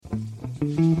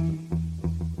Hello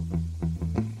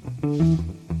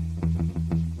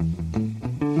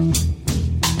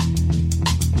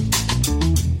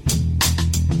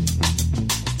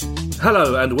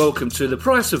and welcome to The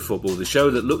Price of Football, the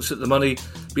show that looks at the money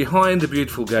behind the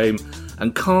beautiful game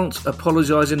and can't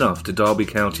apologise enough to Derby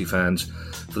County fans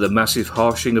for the massive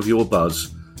harshing of your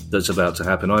buzz that's about to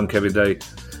happen. I'm Kevin Day,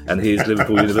 and here's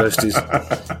Liverpool University's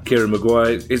Kieran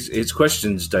Maguire. It's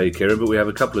questions day, Kieran, but we have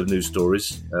a couple of news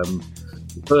stories.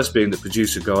 The first being that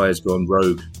producer Guy has gone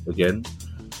rogue again.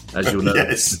 As you'll know,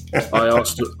 Yes. I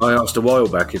asked a while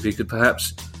back if he could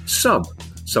perhaps sub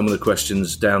some of the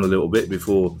questions down a little bit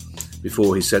before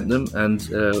he sent them, and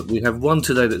we have one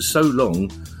today that's so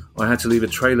long I had to leave a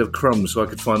trail of crumbs so I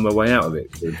could find my way out of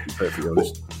it, to be perfectly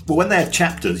honest. Well, when they have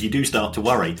chapters, you do start to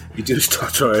worry. You do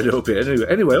start to worry a little bit.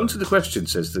 Anyway, on to the question,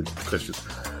 says the question.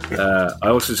 I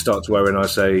also start to worry when I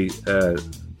say,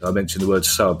 I mentioned the word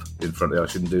sub in front of it. I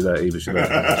shouldn't do that either, should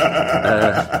I?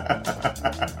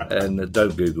 And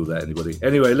don't Google that, anybody.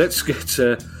 Anyway, let's get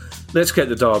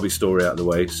the Derby story out of the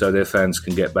way so their fans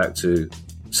can get back to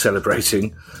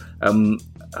celebrating. And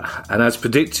as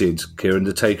predicted, Kieran,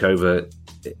 the takeover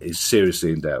is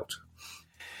seriously in doubt.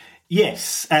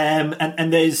 Yes,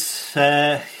 and there's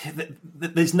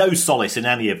no solace in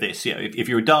any of this. You know, if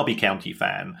you're a Derby County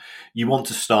fan, you want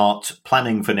to start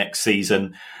planning for next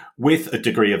season with a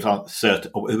degree of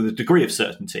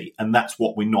certainty, and that's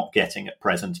what we're not getting at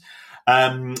present.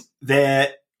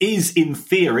 There is, in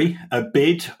theory, a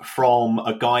bid from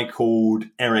a guy called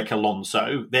Eric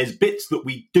Alonso. There's bits that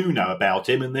we do know about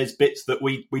him, and there's bits that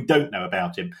we don't know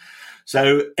about him.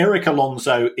 So Eric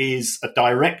Alonso is a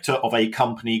director of a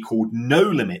company called No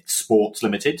Limit Sports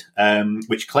Limited,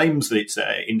 which claims that it's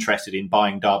interested in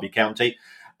buying Derby County.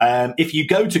 If you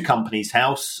go to Companies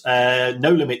House,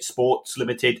 No Limit Sports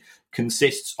Limited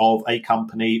consists of a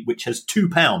company which has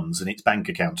 £2 in its bank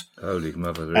account. Holy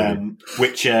mother! Really?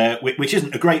 Which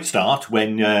isn't a great start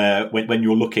when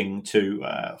you're looking to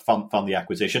fund the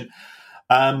acquisition.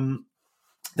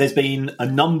 There's been a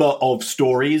number of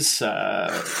stories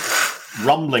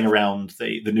rumbling around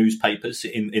the newspapers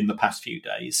in the past few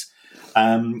days.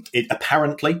 It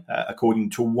apparently,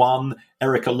 according to one,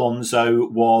 Eric Alonso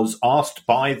was asked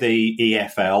by the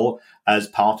EFL as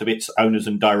part of its owners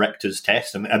and directors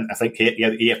test, and I think the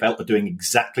EFL are doing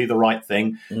exactly the right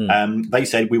thing. They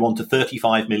said, we want a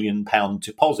 £35 million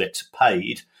deposit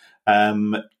paid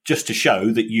just to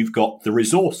show that you've got the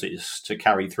resources to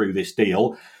carry through this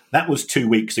deal. That was 2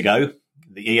 weeks ago.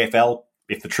 The EFL,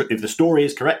 if the story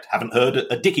is correct, haven't heard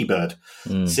a dicky bird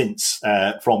since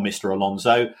from Mr.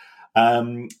 Alonso.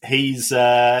 He's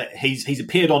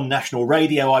appeared on national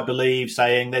radio, I believe,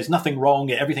 saying there's nothing wrong,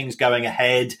 everything's going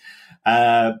ahead.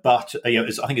 But I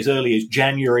think as early as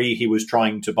January, he was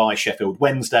trying to buy Sheffield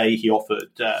Wednesday. He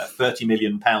offered £30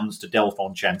 million to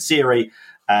Delphine Chansiri.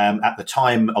 At the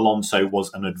time, Alonso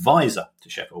was an advisor to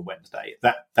Sheffield Wednesday.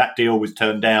 That deal was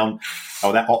turned down,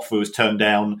 or that offer was turned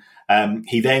down.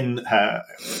 He then,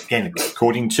 again,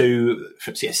 according to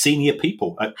senior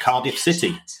people at Cardiff City.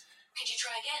 Could you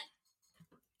try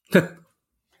again?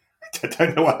 I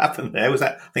don't know what happened there. I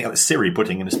think that was Siri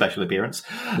putting in a special appearance.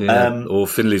 Yeah, or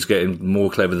Finley's getting more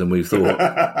clever than we thought.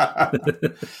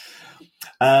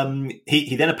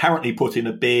 He then apparently put in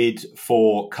a bid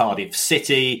for Cardiff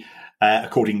City,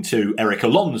 according to Eric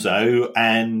Alonso,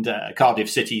 and Cardiff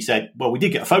City said, well, we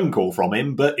did get a phone call from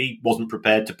him, but he wasn't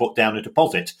prepared to put down a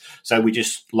deposit. So we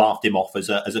just laughed him off as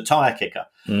a tyre kicker.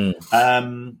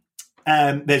 And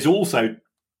there's also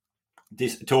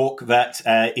this talk that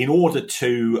in order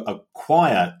to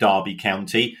acquire Derby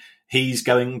County, he's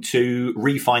going to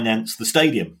refinance the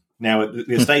stadium. Now,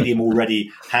 the stadium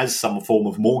already has some form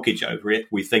of mortgage over it,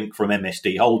 we think, from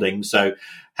MSD Holdings. So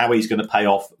how he's going to pay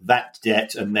off that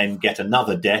debt and then get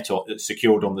another debt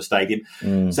secured on the stadium.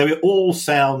 So it all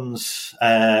sounds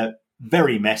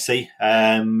very messy.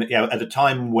 At a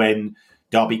time when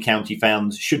Derby County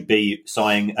fans should be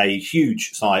sighing a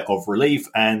huge sigh of relief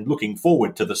and looking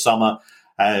forward to the summer,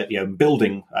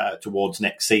 building towards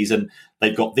next season.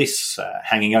 They've got this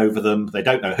hanging over them. They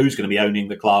don't know who's going to be owning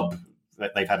the club.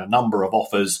 They've had a number of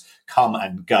offers come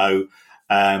and go,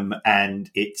 and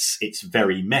it's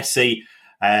very messy.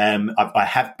 I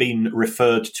have been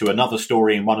referred to another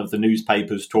story in one of the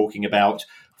newspapers talking about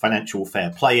financial fair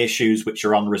play issues which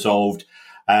are unresolved.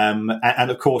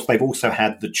 And of course, they've also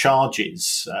had the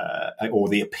charges or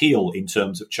the appeal in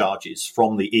terms of charges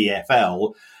from the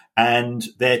EFL. And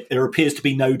there appears to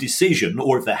be no decision,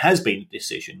 or if there has been a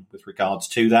decision with regards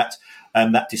to that,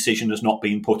 that decision has not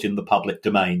been put in the public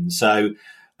domain. So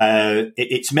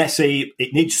It's messy.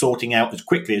 It needs sorting out as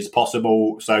quickly as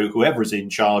possible, so whoever is in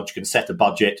charge can set a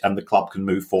budget and the club can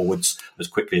move forwards as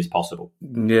quickly as possible.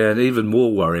 Yeah, and even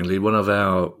more worryingly, one of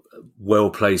our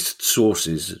well-placed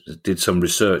sources did some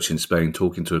research in Spain,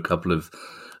 talking to a couple of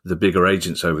the bigger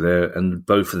agents over there, and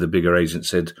both of the bigger agents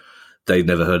said they'd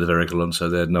never heard of Eric Alonso.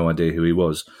 They had no idea who he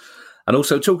was. And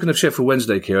also, talking of Sheffield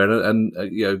Wednesday, Kieran,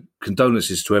 and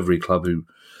condolences to every club who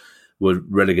were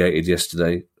relegated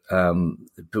yesterday.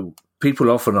 But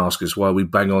people often ask us why we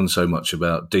bang on so much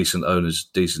about decent owners,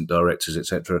 decent directors,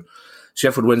 etc.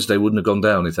 Sheffield Wednesday wouldn't have gone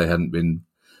down if they hadn't been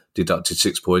deducted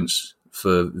 6 points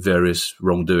for various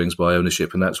wrongdoings by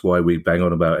ownership, and that's why we bang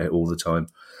on about it all the time.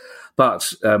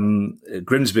 But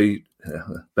Grimsby,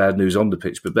 bad news on the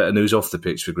pitch, but better news off the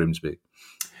pitch for Grimsby.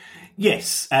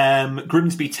 Yes,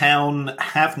 Grimsby Town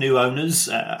have new owners,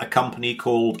 a company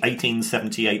called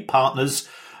 1878 Partners,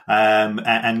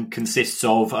 and consists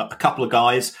of a couple of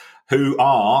guys who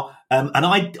are, and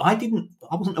I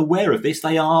wasn't aware of this,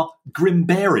 they are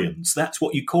Grimbarians. That's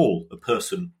what you call a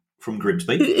person from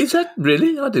Grimsby. Is that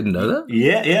really? I didn't know that.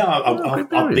 Yeah.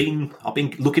 I've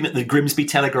been looking at the Grimsby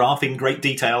Telegraph in great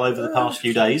detail over the past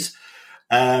few days.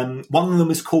 One of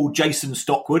them is called Jason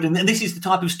Stockwood, and this is the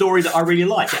type of story that I really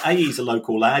like. He's a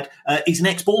local lad. He's an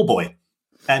ex-ball boy,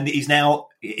 and he's now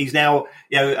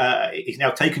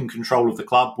taken control of the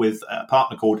club with a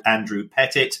partner called Andrew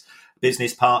Pettit,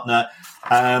 business partner,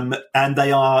 and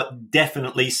they are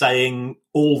definitely saying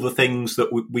all the things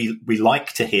that we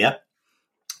like to hear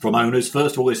from owners.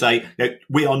 First of all, they say,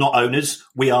 we are not owners.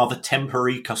 We are the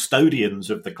temporary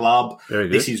custodians of the club.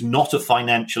 This is not a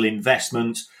financial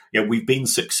investment. We've been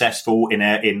successful in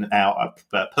our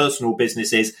personal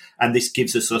businesses, and this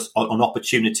gives us an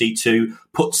opportunity to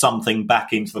put something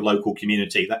back into the local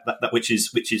community, which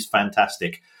is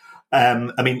fantastic.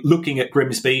 Looking at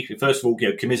Grimsby, first of all,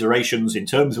 commiserations in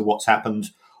terms of what's happened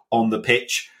on the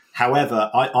pitch. However,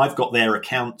 I've got their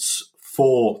accounts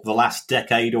for the last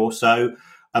decade or so.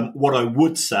 What I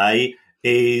would say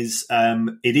is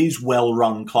it is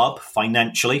well-run club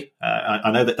financially. I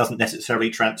know that doesn't necessarily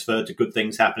transfer to good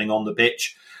things happening on the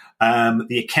pitch.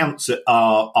 The accounts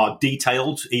are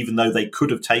detailed, even though they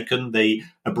could have taken the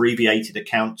abbreviated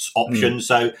accounts option.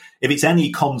 So if it's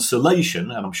any consolation,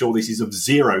 and I'm sure this is of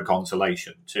zero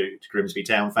consolation to Grimsby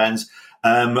Town fans,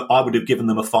 I would have given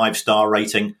them a 5-star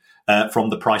rating from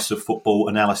the Price of Football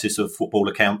analysis of football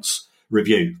accounts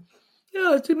review.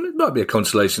 Yeah, it might be a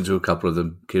consolation to a couple of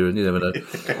them, Kieran. You never know.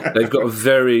 They've got a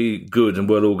very good and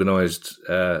well-organised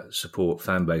support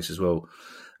fan base as well.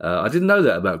 I didn't know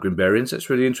that about Grimbarians. That's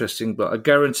really interesting. But I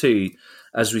guarantee,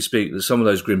 as we speak, that some of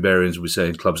those Grimbarians will be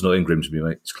saying, club's not in Grimsby,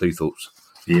 mate. It's Cleethorpes.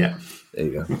 Yeah. There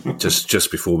you go.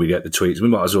 just before we get the tweets. We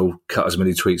might as well cut as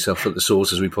many tweets off at the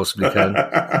source as we possibly can.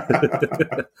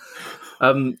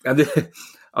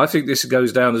 I think this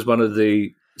goes down as one of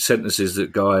the sentences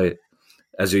that Guy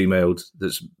has emailed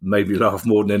that's made me laugh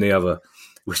more than any other,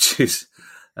 which is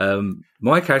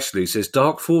Mike Ashley says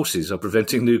dark forces are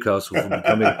preventing Newcastle from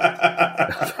becoming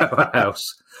a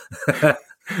powerhouse.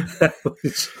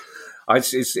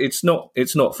 It's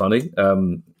not funny.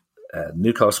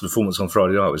 Newcastle's performance on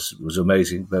Friday night was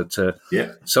amazing, but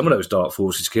some of those dark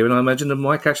forces, Kieran, I imagine, are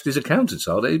Mike Ashley's accountants,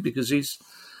 are they? Because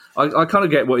I kind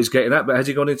of get what he's getting at, but has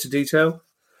he gone into detail?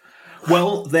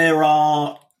 Well, there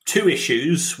are two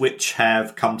issues which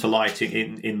have come to light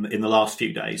in the last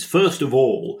few days. First of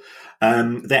all,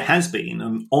 there has been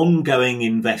an ongoing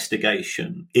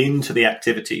investigation into the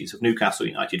activities of Newcastle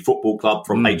United Football Club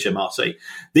from HMRC.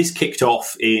 This kicked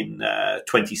off in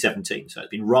 2017, so it's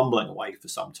been rumbling away for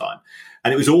some time.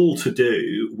 And it was all to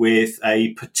do with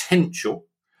a potential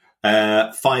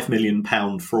 £5 million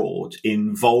fraud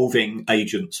involving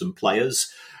agents and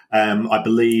players. I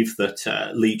believe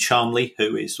that Lee Charnley,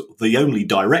 who is the only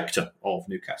director of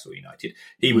Newcastle United,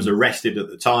 he was arrested at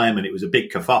the time, and it was a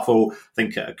big kerfuffle. I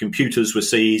think computers were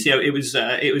seized. It was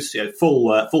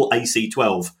full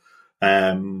AC-12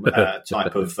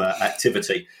 type of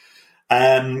activity.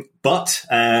 But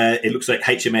it looks like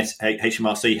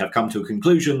HMRC have come to a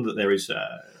conclusion that there's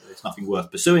nothing worth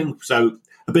pursuing. So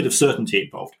a bit of certainty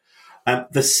involved.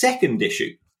 The second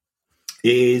issue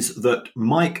is that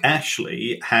Mike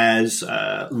Ashley has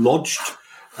lodged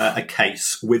a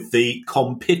case with the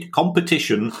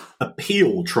Competition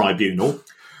Appeal Tribunal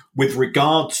with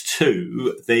regards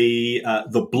to the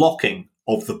blocking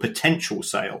of the potential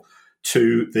sale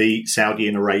to the Saudi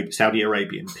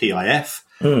Arabian PIF.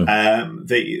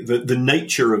 The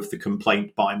nature of the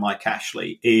complaint by Mike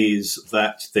Ashley is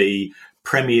that the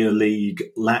Premier League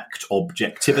lacked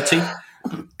objectivity.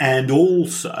 And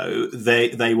also,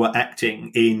 they were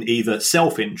acting in either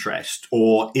self-interest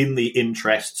or in the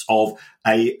interests of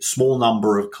a small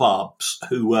number of clubs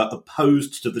who were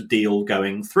opposed to the deal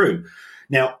going through.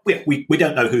 Now, we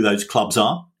don't know who those clubs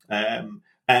are. An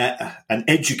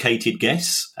educated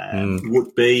guess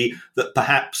would be that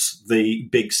perhaps the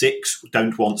Big Six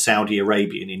don't want Saudi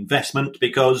Arabian investment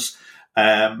because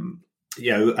they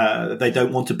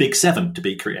don't want a Big Seven to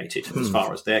be created, as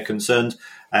far as they're concerned,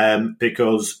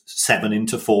 because 7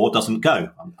 into 4 doesn't go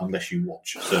unless you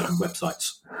watch certain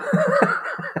websites.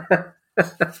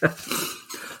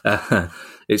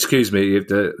 Excuse me,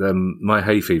 my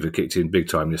hay fever kicked in big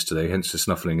time yesterday, hence the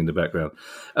snuffling in the background.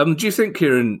 Do you think,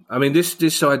 Kieran, I mean,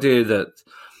 this idea that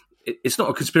it's not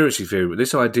a conspiracy theory, but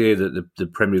this idea that the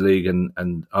Premier League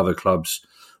and other clubs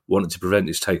wanted to prevent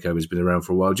this takeover has been around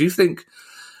for a while. Do you think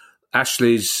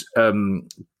Ashley's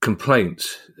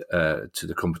complaint to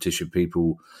the competition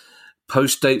people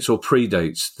postdates or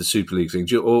predates the Super League thing?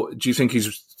 Do you think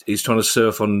he's trying to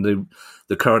surf on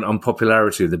the current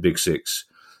unpopularity of the Big Six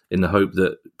in the hope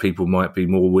that people might be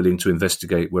more willing to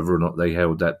investigate whether or not they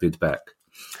held that bid back?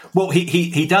 Well,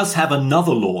 he does have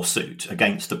another lawsuit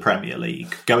against the Premier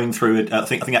League going through. I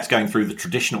think that's going through the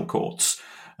traditional courts.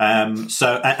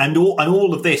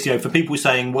 All of this, for people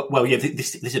saying, well, yeah,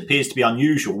 this appears to be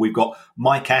unusual. We've got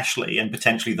Mike Ashley and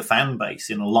potentially the fan base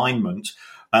in alignment.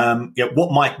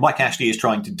 What Mike Ashley is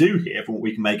trying to do here, from what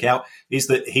we can make out, is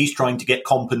that he's trying to get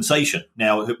compensation.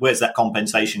 Now, where's that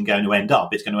compensation going to end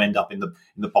up? It's going to end up in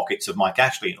the pockets of Mike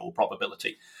Ashley in all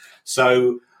probability.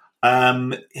 So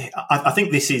I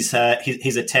think this is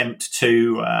his attempt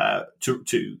to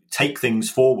take things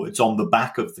forwards on the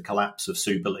back of the collapse of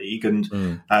Super League, and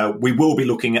we will be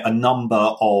looking at a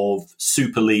number of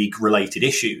Super League related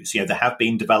issues. There have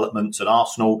been developments at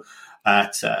Arsenal,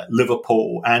 at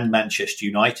Liverpool and Manchester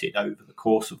United over the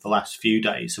course of the last few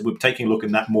days. So we're taking a look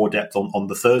in that more depth on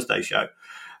the Thursday show.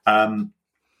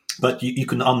 But you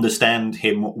can understand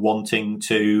him wanting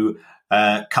to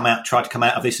try to come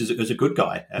out of this as a good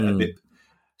guy. A bit.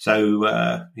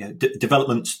 So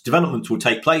developments will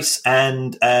take place,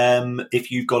 and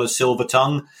if you've got a silver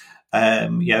tongue,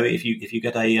 if you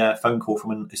get a phone call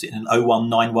from an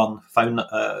 0191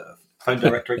 phone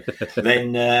directory,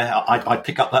 then I'd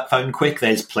pick up that phone quick.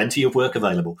 There's plenty of work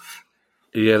available.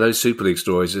 Yeah, those Super League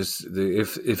stories,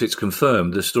 if it's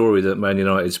confirmed, the story that Man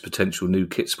United's potential new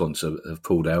kit sponsor have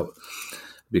pulled out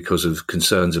because of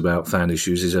concerns about fan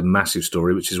issues is a massive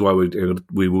story, which is why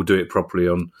we will do it properly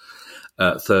on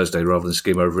Thursday rather than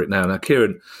skim over it now. Now,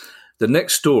 Kieran, the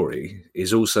next story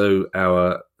is also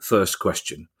our first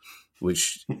question,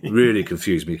 which really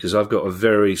confused me because I've got a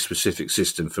very specific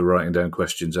system for writing down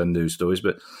questions and news stories.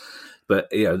 But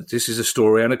this is a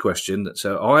story and a question.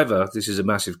 So either this is a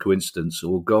massive coincidence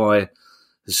or Guy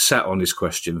has sat on this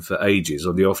question for ages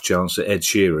on the off chance that Ed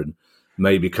Sheeran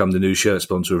may become the new shirt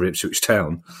sponsor of Ipswich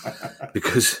Town,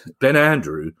 because Ben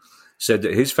Andrew said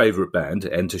that his favourite band,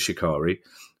 Enter Shikari,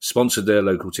 sponsored their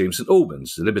local team, St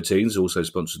Albans. The Libertines also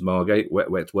sponsored Margate.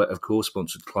 Wet, Wet, Wet, of course,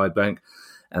 sponsored Clydebank.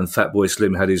 And Fatboy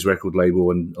Slim had his record label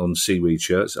on seaweed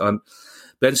shirts.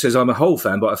 Ben says, I'm a Hull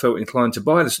fan, but I felt inclined to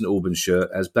buy the St Albans shirt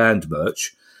as band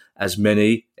merch, as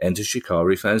many Enter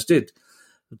Shikari fans did.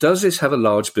 Does this have a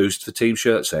large boost for team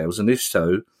shirt sales? And if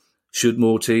so, should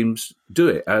more teams do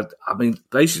it? I mean,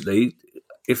 basically,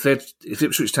 if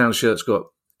Ipswich Town shirt's got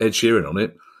Ed Sheeran on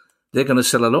it, they're going to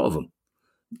sell a lot of them.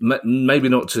 Maybe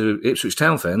not to Ipswich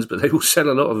Town fans, but they will sell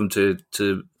a lot of them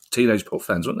to teenage pop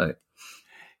fans, won't they?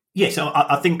 Yes,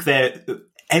 I think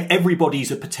everybody's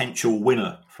a potential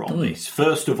winner from this.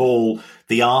 First of all,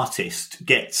 the artist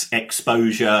gets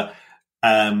exposure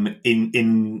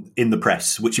in the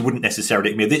press, which he wouldn't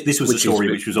necessarily. I mean, this was a story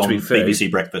which was on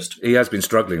BBC Breakfast. He has been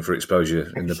struggling for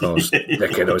exposure in the past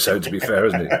decade or so, to be fair,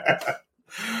 hasn't he?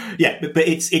 Yeah, but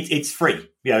it's free.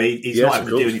 He's not having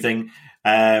to do anything.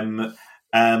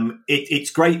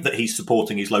 It's great that he's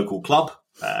supporting his local club.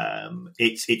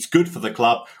 It's good for the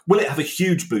club. Will it have a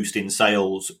huge boost in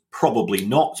sales? Probably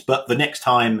not. But the next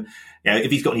time,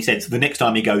 if he's got any sense, the next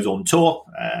time he goes on tour,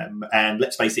 and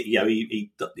let's face it,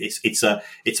 it's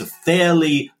a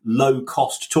fairly low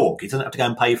cost tour. He doesn't have to go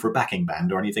and pay for a backing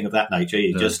band or anything of that nature.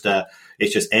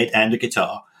 It's just Ed and a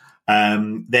guitar.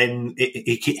 Then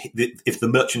if the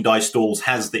merchandise stalls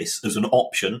has this as an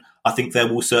option, I think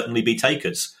there will certainly be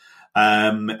takers.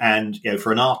 And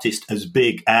for an artist as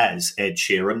big as Ed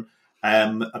Sheeran,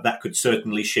 that could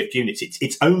certainly shift units.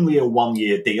 It's only a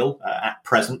 1-year deal at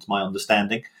present, my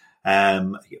understanding,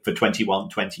 for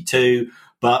 21-22.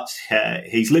 But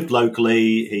he's lived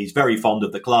locally. He's very fond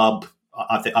of the club.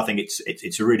 I think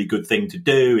it's a really good thing to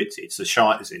do. It's a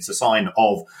sign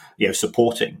of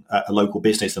supporting a local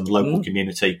business and the local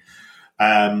community.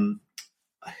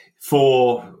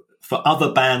 For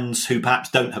other bands who perhaps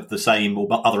don't have the same, or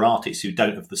other artists who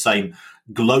don't have the same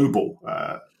global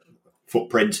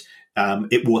footprint,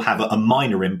 it will have a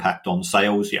minor impact on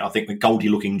sales. I think the Goldie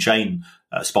Looking Jane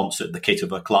sponsored the kit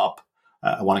of a club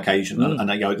on one occasion,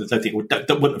 and I don't think it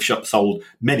wouldn't have sold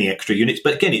many extra units.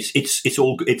 But again,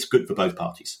 it's good for both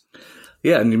parties.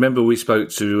 Yeah, and you remember we spoke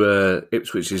to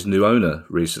Ipswich's new owner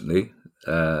recently,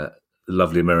 the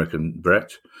lovely American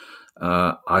Brett.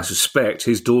 I suspect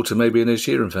his daughter may be an Ed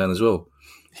Sheeran fan as well,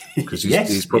 because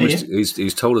he's promised. Yeah.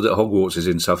 He's told her that Hogwarts is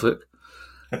in Suffolk.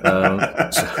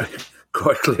 So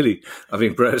quite clearly, I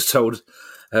think Brett has told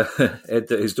Ed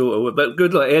that his daughter. But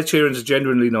good luck. Ed Sheeran's a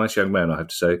genuinely nice young man, I have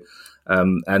to say.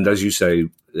 And as you say,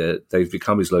 they've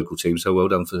become his local team. So well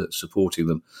done for supporting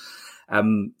them.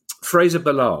 Fraser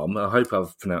Balam, I hope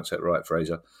I've pronounced that right,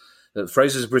 Fraser.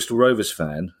 Fraser's a Bristol Rovers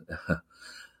fan.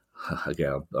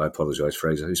 Again, I apologise,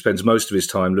 Fraser, who spends most of his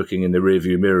time looking in the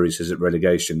rearview mirror, he says, at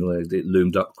relegation. Well, it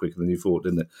loomed up quicker than you thought,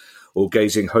 didn't it? Or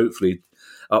gazing hopefully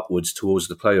upwards towards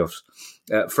the playoffs.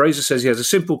 Fraser says he has a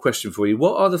simple question for you.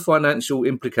 What are the financial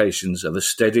implications of a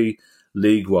steady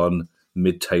League One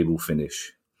mid-table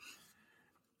finish?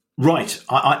 Right.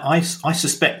 I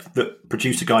suspect that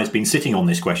producer Guy's been sitting on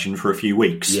this question for a few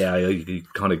weeks. Yeah, you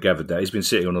kind of gathered that. He's been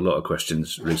sitting on a lot of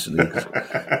questions recently.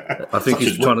 I think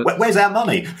he's trying to... Where's our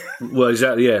money? Well,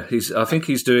 exactly, yeah. I think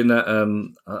he's doing that.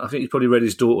 I think he's probably read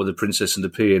his daughter, The Princess and the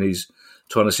Pea, and he's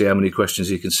trying to see how many questions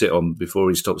he can sit on before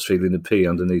he stops feeling the pea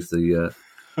underneath the...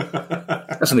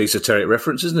 That's an esoteric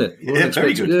reference, isn't it? Yeah,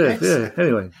 very good. Yeah.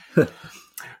 Anyway.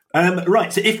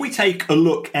 Right, so if we take a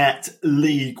look at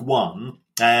League One...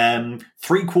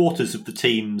 3/4 of the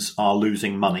teams are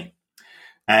losing money.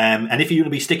 And if you're going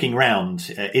to be sticking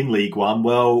around in League One,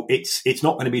 well, it's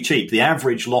not going to be cheap. The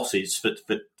average losses for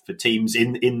teams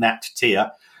in that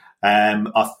tier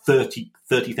are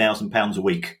 £30,000 a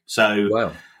week. So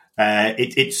wow.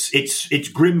 It's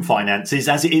grim finances,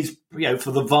 as it is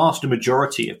for the vast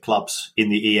majority of clubs in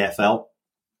the EFL.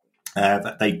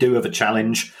 They do have a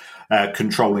challenge.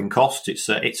 Controlling costs.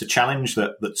 It's a challenge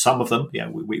that some of them,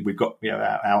 we've got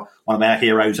one of our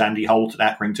heroes, Andy Holt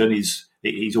at Accrington.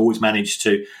 He's always managed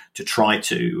to try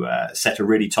to set a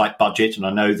really tight budget, and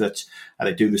I know that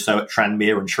they do so at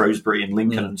Tranmere and Shrewsbury and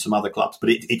Lincoln and some other clubs. But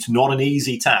it's not an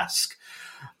easy task,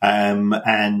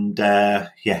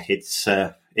 it's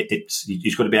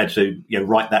you've got to be able to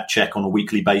write that check on a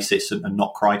weekly basis and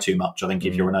not cry too much. I think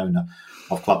if you're an owner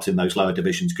of clubs in those lower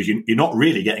divisions, because you're not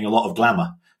really getting a lot of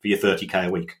glamour for your 30k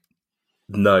a week.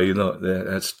 No, you're not.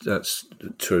 Yeah, that's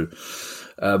true.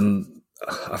 I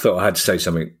thought I had to say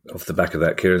something off the back of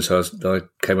that, Kieran, so I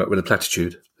came up with a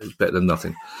platitude. It's better than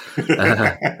nothing.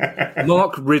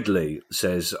 Mark Ridley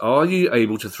says, are you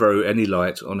able to throw any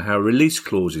light on how release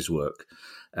clauses work?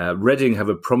 Reading have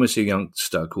a promising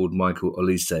youngster called Michael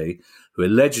Olise, who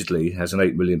allegedly has an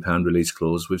 £8 million release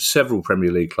clause, with several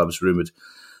Premier League clubs rumoured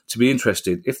to be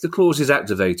interested. If the clause is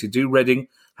activated, do Reading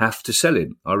have to sell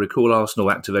him? I recall Arsenal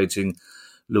activating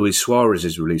Luis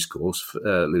Suarez's release clause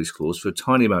for a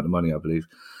tiny amount of money, I believe,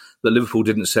 but Liverpool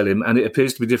didn't sell him, and it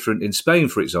appears to be different in Spain,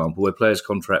 for example, where players'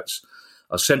 contracts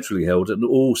are centrally held and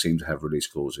all seem to have release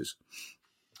clauses.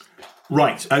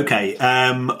 Right, okay.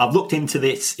 I've looked into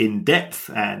this in depth,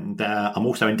 and I'm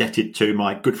also indebted to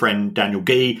my good friend Daniel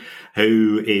Gee,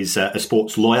 who is a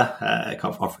sports lawyer.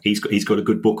 He's got a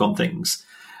good book on things.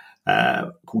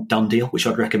 Called Done Deal, which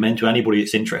I'd recommend to anybody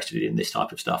that's interested in this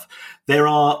type of stuff. There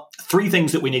are 3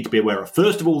 things that we need to be aware of.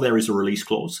 First of all, there is a release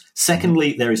clause.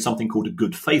 Secondly, there is something called a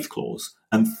good faith clause.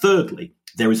 And thirdly,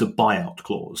 there is a buyout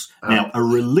clause. Now, a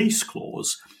release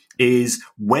clause is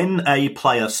when a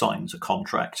player signs a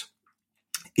contract,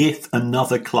 if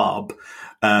another club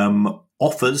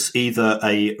offers either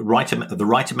the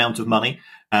right amount of money,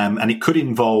 and it could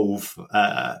involve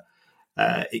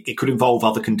it could involve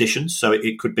other conditions. So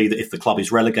it could be that if the club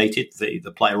is relegated,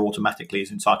 the player automatically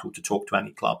is entitled to talk to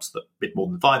any clubs that bid more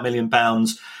than £5 million.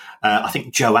 I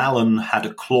think Joe Allen had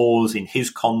a clause in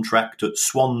his contract at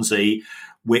Swansea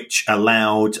which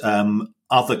allowed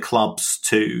other clubs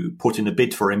to put in a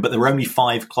bid for him, but there were only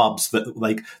 5 clubs that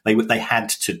they had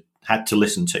to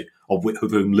listen to, of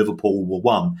whom Liverpool were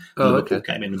one. Liverpool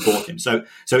came in and bought him. So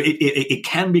it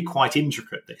can be quite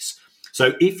intricate, this.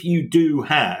 So if you do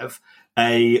have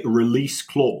a release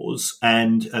clause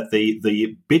and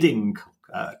the bidding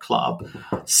club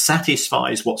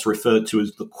satisfies what's referred to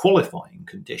as the qualifying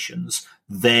conditions,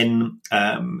 then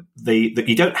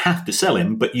you don't have to sell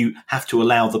him, but you have to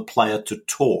allow the player to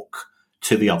talk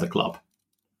to the other club.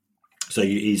 So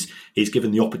he's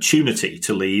given the opportunity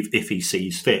to leave if he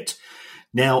sees fit.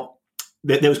 Now,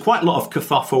 there was quite a lot of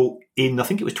kerfuffle in, I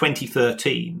think it was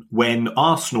 2013, when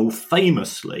Arsenal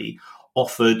famously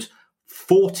offered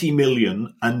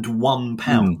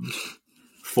 £40,000,001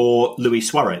 for Luis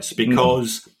Suarez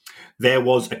because there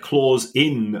was a clause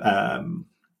in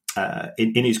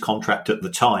his contract at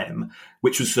the time,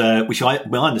 which my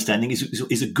understanding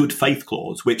is a good faith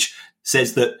clause, which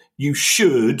says that you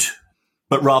should,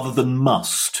 but rather than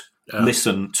must,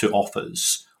 listen to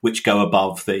offers which go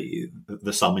above the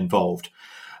sum involved.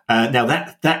 Now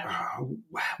that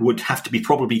would have to be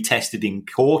probably tested in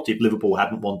court if Liverpool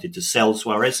hadn't wanted to sell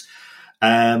Suarez.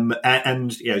 Suarez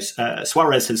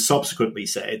has subsequently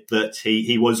said that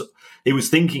he was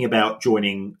thinking about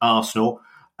joining Arsenal.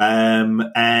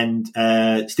 And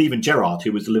Steven Gerrard,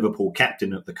 who was the Liverpool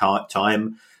captain at the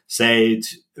time, said,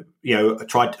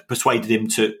 persuaded him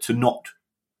to not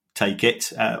take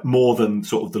it more than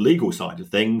sort of the legal side of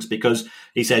things, because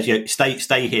he says,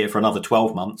 stay here for another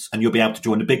 12 months and you'll be able to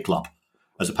join a big club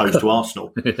as opposed to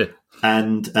Arsenal.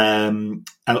 And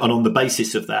on the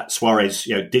basis of that, Suarez,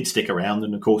 did stick around,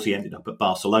 and of course he ended up at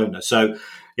Barcelona. So,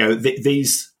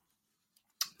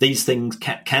 these things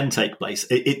can take place.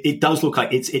 It does look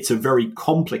like it's a very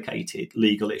complicated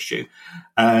legal issue.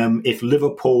 If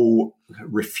Liverpool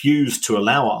refused to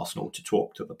allow Arsenal to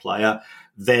talk to the player,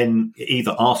 then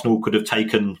either Arsenal could have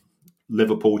taken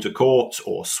Liverpool to court,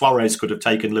 or Suarez could have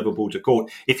taken Liverpool to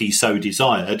court if he so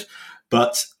desired.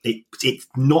 But it's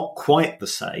not quite the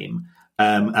same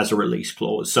as a release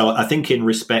clause. So I think in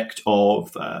respect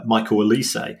of Michael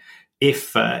Elise,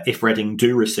 if Reading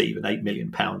do receive an £8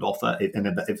 million offer,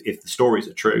 and if the stories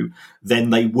are true, then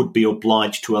they would be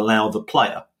obliged to allow the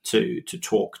player to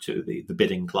talk to the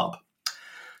bidding club.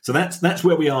 So that's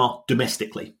where we are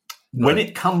domestically. No. When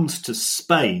it comes to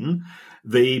Spain,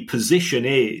 the position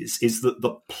is that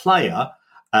the player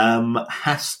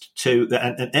has to,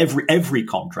 and every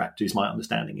contract is my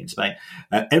understanding in Spain,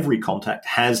 every contract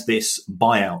has this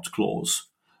buyout clause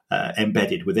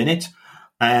embedded within it.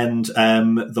 And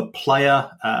the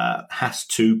player has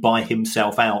to buy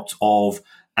himself out of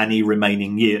any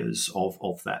remaining years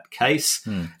of that case.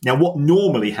 Now, what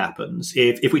normally happens,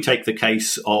 if we take the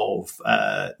case of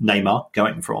Neymar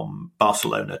going from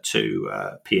Barcelona to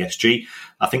PSG,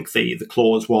 I think the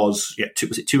clause was it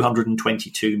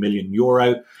 222 million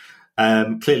euro.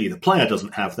 Clearly, the player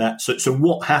doesn't have that. So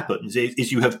what happens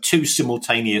is you have two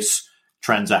simultaneous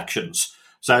transactions.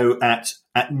 So at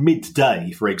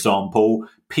midday, for example,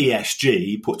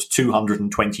 PSG puts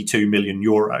 222 million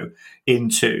euro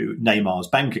into Neymar's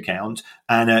bank account,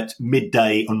 and at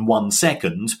midday and 1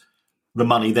 second, the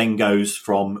money then goes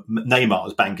from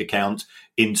Neymar's bank account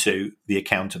into the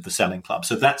account of the selling club.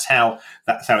 So that's how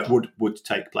it would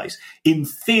take place. In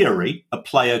theory, a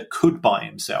player could buy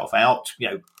himself out,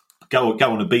 go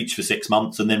on a beach for 6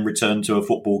 months and then return to a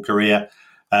football career.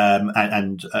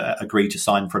 And agree to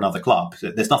sign for another club.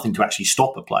 There's nothing to actually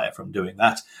stop a player from doing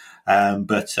that.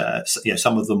 But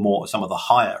some of the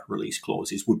higher release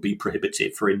clauses would be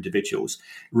prohibitive for individuals,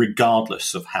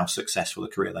 regardless of how successful a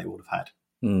career they would have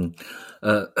had.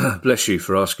 Bless you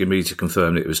for asking me to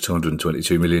confirm that it was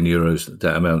 222 million euros,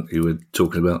 that amount you were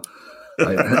talking about.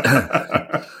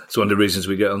 It's one of the reasons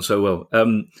we get on so well.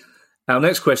 Our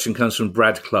next question comes from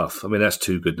Brad Clough. I mean, that's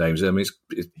two good names. I mean,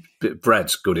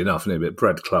 Brad's good enough, isn't it? But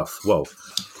Brad Clough, well.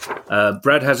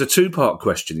 Brad has a two-part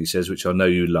question, he says, which I know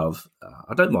you love.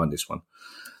 I don't mind this one.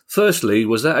 Firstly,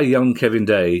 was that a young Kevin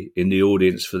Day in the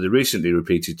audience for the recently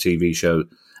repeated TV show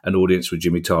An Audience with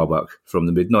Jimmy Tarbuck from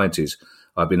the mid-90s?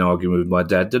 I've been arguing with my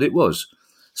dad that it was.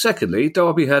 Secondly,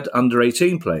 Derby had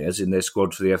under-18 players in their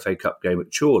squad for the FA Cup game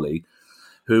at Chorley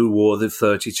who wore the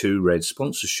 32 red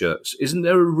sponsor shirts. Isn't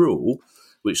there a rule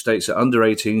which states that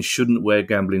under-18 shouldn't wear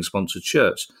gambling-sponsored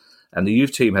shirts? And the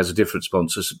youth team has a different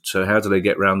sponsor, so how do they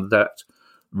get around that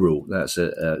rule? That's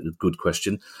a good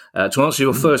question. To answer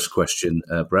your first question,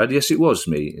 Brad, yes, it was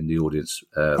me in the audience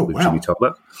with Jimmy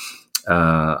Tarbuck.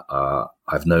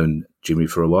 I've known Jimmy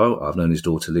for a while. I've known his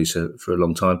daughter Lisa for a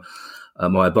long time.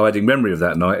 My abiding memory of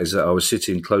that night is that I was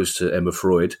sitting close to Emma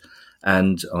Freud,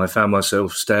 and I found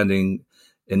myself standing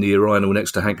in the urinal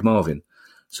next to Hank Marvin.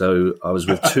 So I was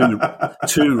with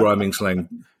two rhyming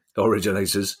slang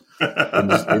originators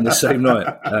in the same night.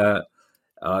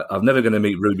 I'm never going to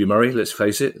meet Ruby Murray, let's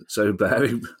face it. So, but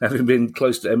having been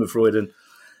close to Emma Freud and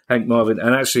Hank Marvin,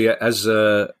 and actually as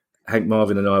Hank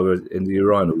Marvin and I were in the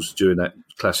urinals during that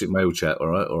classic male chat, all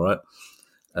right.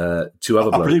 Two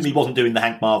other blokes. I presume he wasn't doing the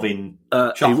Hank Marvin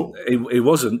shuffle. He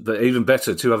wasn't, but even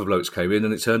better, two other blokes came in,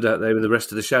 and it turned out they were the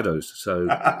rest of the Shadows. So,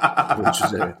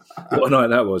 what a night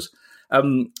that was!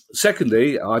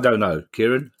 Secondly, I don't know,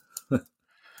 Kieran.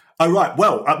 Oh, right.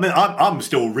 Well, I mean, I'm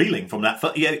still reeling from that.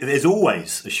 Yeah, there's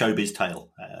always a showbiz tale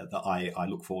that I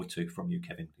look forward to from you,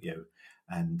 Kevin.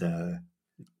 And I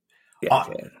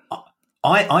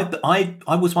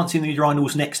was once in the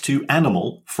urinals next to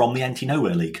Animal from the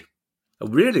Anti-Nowhere League. Oh,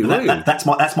 really? That's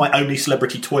my only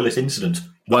celebrity toilet incident.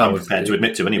 Well, I'm prepared to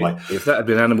admit to anyway. If that had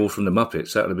been Animal from the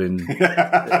Muppets, that would have been.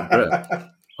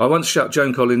 I once shut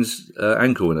Joan Collins'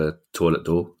 ankle in a toilet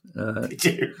door. Did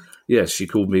you? Yes, she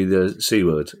called me the C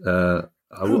word.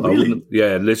 Really?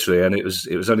 I literally, and it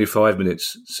was only 5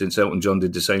 minutes since Elton John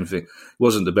did the same thing. It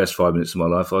wasn't the best 5 minutes of my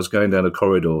life. I was going down a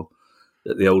corridor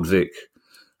at the Old Vic.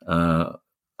 I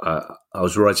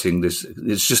was writing this.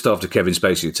 It's just after Kevin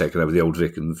Spacey had taken over the Old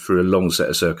Vic, and through a long set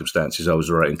of circumstances, I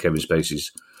was writing Kevin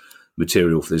Spacey's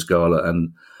material for this gala,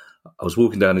 and I was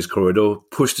walking down this corridor,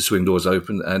 pushed the swing doors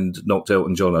open, and knocked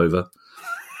Elton John over.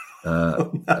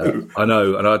 No. I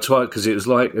know, and I tried because it was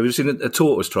like have you seen a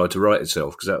tortoise tried to right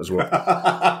itself? Because that was what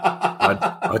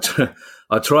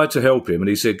I tried to help him, and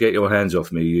he said, "Get your hands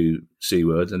off me, you C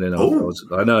word." And then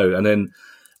I know, and then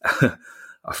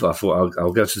I thought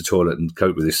I'll go to the toilet and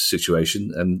cope with this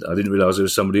situation, and I didn't realise there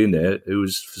was somebody in there who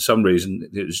was for some reason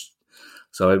it was.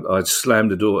 So I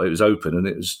slammed the door; it was open, and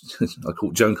it was I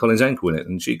caught Joan Collins' ankle in it,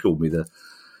 and she called me the.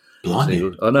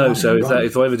 Blimey. I know. So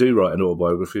if I ever do write an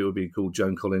autobiography, it would be called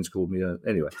Joan Collins Called Me.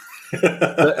 Anyway,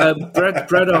 but,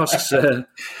 Brad asks,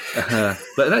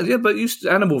 but you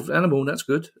animal. That's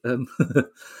good.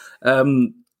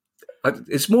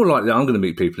 It's more likely that I'm going to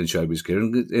meet people in showbiz,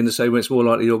 Kieran, in the same way it's more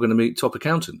likely you're going to meet top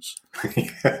accountants.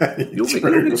 You'll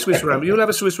meet Swiss Ramble. You'll have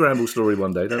a Swiss Ramble story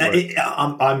one day, don't worry.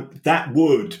 That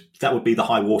would be the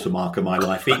high watermark of my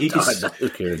life. I know,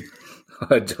 Kieran.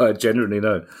 I genuinely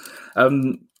know.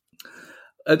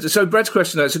 So Brad's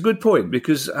question, that's a good point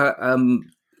because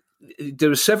there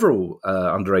were several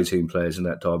under 18 players in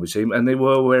that Derby team, and they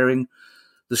were wearing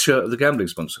the shirt of the gambling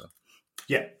sponsor.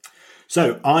 Yeah.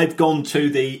 So I've gone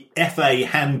to the FA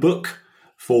handbook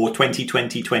for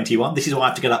 2020-21. This is why I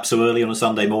have to get up so early on a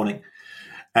Sunday morning.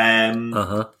 And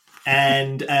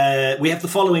we have the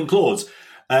following clause.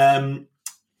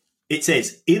 It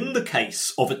says, in the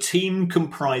case of a team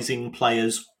comprising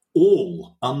players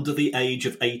all under the age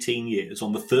of 18 years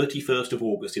on the 31st of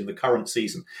August in the current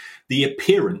season, the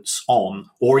appearance on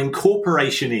or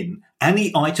incorporation in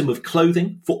any item of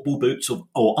clothing, football boots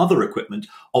or other equipment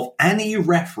of any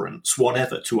reference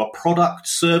whatever to a product,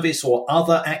 service or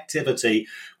other activity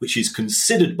which is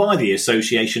considered by the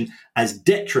association as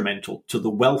detrimental to the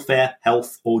welfare,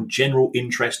 health or general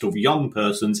interest of young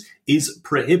persons is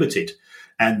prohibited.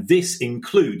 And this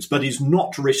includes, but is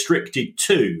not restricted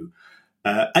to,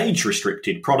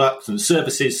 age-restricted products and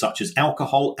services such as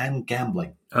alcohol and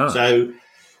gambling. So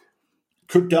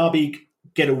could Derby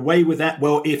get away with that?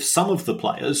 Well, if some of the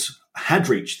players had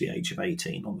reached the age of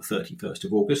 18 on the 31st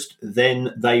of August,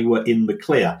 then they were in the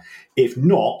clear. If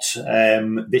not,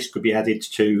 this could be added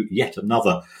to yet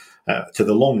another, to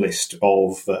the long list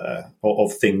of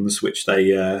things which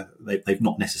they've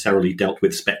not necessarily dealt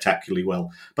with spectacularly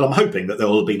well. But I'm hoping that there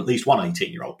will have been at least one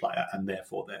 18-year-old player, and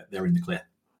therefore they're in the clear.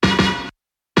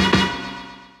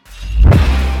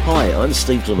 Hi, I'm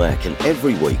Steve Lamack, and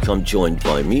every week I'm joined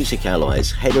by Music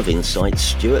Ally's Head of Insight,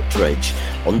 Stuart Dredge,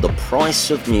 on The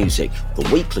Price of Music, the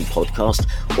weekly podcast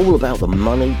all about the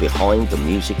money behind the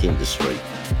music industry.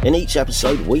 In each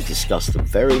episode, we discuss the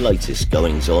very latest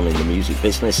goings-on in the music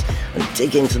business and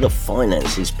dig into the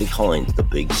finances behind the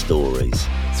big stories.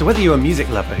 So whether you're a music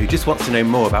lover who just wants to know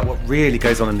more about what really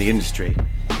goes on in the industry,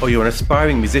 or you're an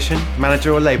aspiring musician,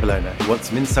 manager or label owner who wants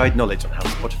some inside knowledge on how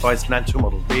Spotify's financial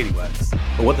model really works,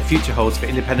 or what the future holds for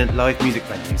independent live music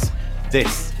venues,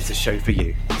 this is a show for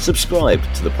you. Subscribe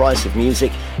to The Price of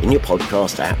Music in your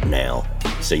podcast app now.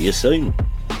 See you soon.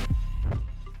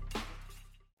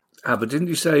 But didn't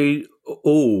you say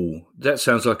all? That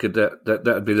sounds like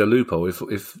that'd be the loophole.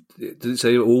 If did it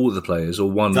say all the players or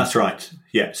one? That's right.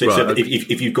 Yeah. So, right.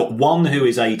 if you've got one who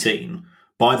is 18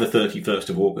 by the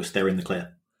 31st of August, they're in the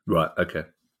clear. Right. Okay.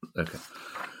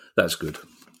 That's good.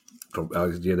 They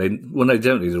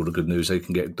don't need all the good news they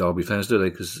can get Derby fans, do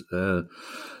they? Because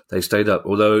they stayed up.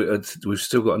 Although we've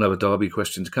still got another Derby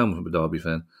question to come from a Derby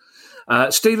fan.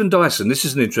 Stephen Dyson, this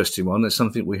is an interesting one. It's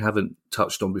something we haven't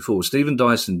touched on before. Stephen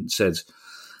Dyson says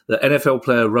that NFL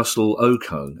player Russell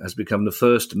Okung has become the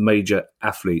first major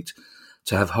athlete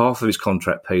to have half of his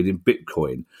contract paid in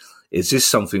Bitcoin. Is this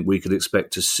something we could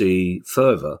expect to see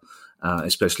further,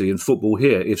 especially in football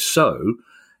here? If so,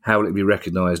 how will it be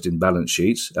recognised in balance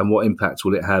sheets, and what impact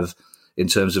will it have in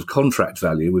terms of contract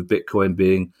value, with Bitcoin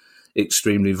being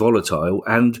extremely volatile?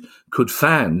 And could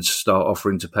fans start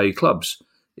offering to pay clubs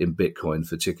in Bitcoin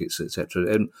for tickets,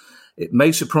 etc.? And it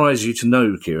may surprise you to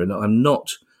know, Kieran, that I'm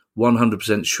not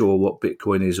 100% sure what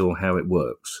Bitcoin is or how it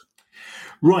works.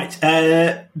 Right.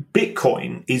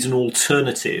 Bitcoin is an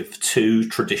alternative to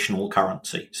traditional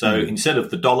currency. So instead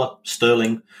of the dollar,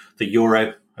 sterling, the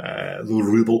euro, the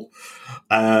ruble,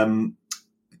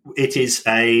 it is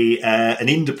an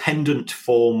independent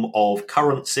form of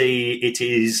currency.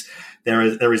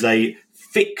 There is a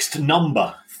fixed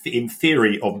number in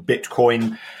theory of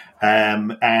Bitcoin,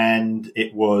 and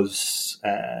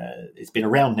it's been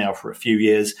around now for a few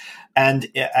years.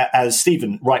 And as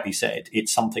Stephen rightly said,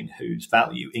 it's something whose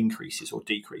value increases or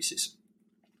decreases.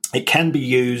 It can be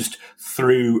used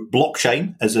through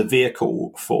blockchain as a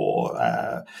vehicle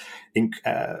for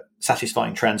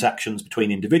satisfying transactions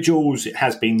between individuals. It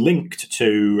has been linked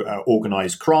to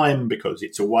organised crime because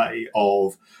it's a way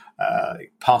of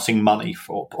passing money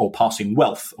or passing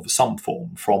wealth of some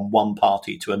form from one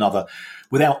party to another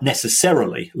without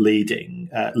necessarily leaving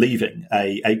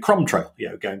a crumb trail,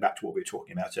 going back to what we were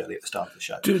talking about earlier at the start of the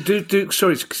show.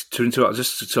 Sorry to interrupt,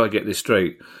 just so I get this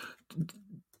straight.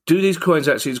 Do these coins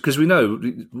actually, because we know,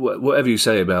 whatever you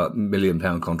say about £1 million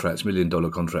contracts, $1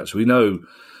 million contracts, we know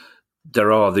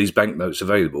there are these banknotes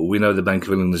available. We know the Bank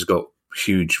of England has got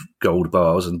huge gold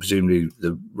bars, and presumably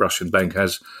the Russian bank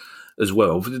has as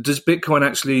well. Does Bitcoin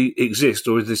actually exist,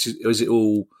 or is it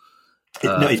all...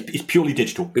 No, it's purely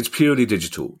digital. It's purely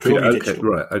digital. Digital.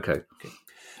 Right, okay.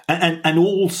 And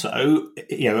also,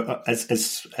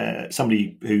 as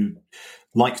somebody who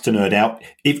likes to nerd out,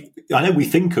 I know we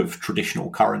think of traditional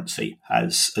currency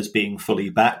as being fully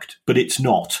backed, but it's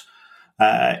not.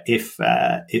 If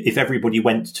everybody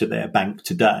went to their bank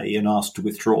today and asked to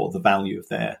withdraw the value of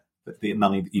the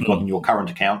money that you've got in your current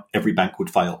account, every bank would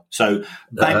fail. So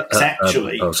banks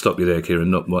actually... I'll stop you there,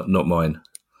 Kieran, not mine.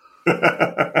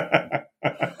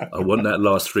 I want that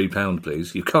last £3,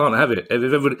 please. You can't have it.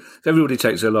 If everybody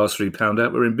takes their last £3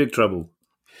 out, we're in big trouble.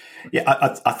 Yeah,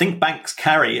 I think banks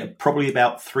carry probably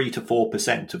about 3 to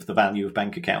 4% of the value of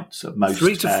bank accounts at most.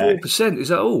 3 to 4%, is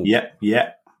that all?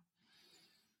 Yeah.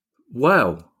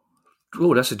 Wow.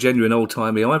 Oh, that's a genuine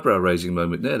old-timey eyebrow-raising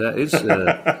moment there. That is...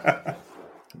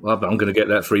 well, I'm going to get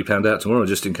that £3 out tomorrow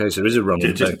just in case there is a run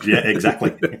on the bank. Yeah,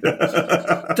 exactly.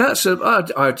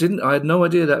 I had no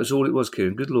idea that was all it was,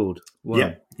 Kieran. Good Lord.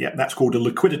 Wow. Yeah, that's called a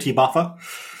liquidity buffer.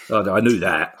 Oh, I knew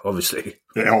that, obviously.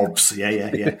 Yeah.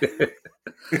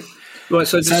 Right,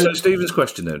 so Stephen's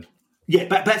question then. Yeah,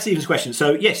 back to Stephen's question.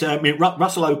 So, yes,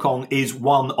 Russell Okong is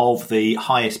one of the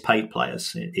highest paid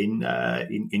players in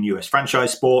US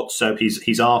franchise sports. So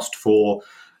he's asked for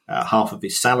half of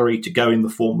his salary to go in the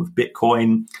form of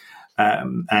Bitcoin.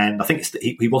 And I think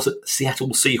he was at Seattle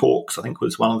Seahawks, I think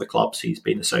was one of the clubs he's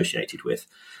been associated with.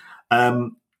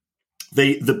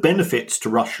 The benefits to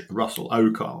Russell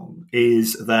Okong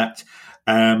is that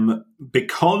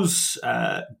because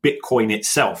Bitcoin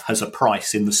itself has a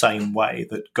price in the same way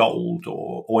that gold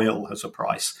or oil has a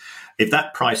price, if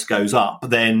that price goes up,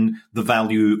 then the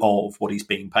value of what he's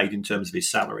being paid in terms of his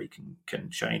salary can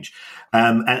change.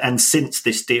 And since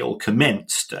this deal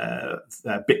commenced,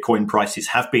 Bitcoin prices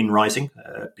have been rising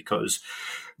because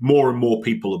more and more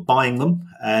people are buying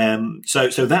them.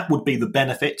 So that would be the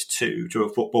benefit to a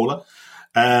footballer.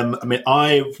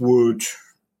 I would,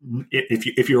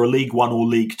 if you're a League One or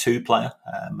League Two player,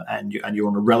 and you're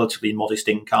on a relatively modest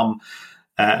income,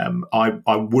 I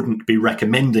wouldn't be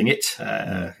recommending it.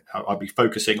 I'd be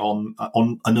focusing on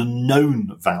an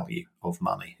unknown value of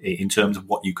money in terms of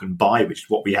what you can buy, which is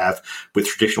what we have with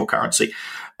traditional currency.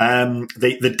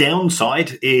 The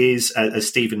downside is, as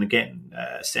Stephen again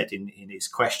said in his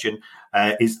question,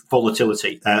 is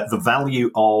volatility. The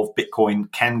value of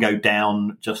Bitcoin can go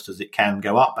down just as it can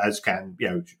go up, as can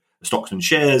stocks and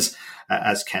shares,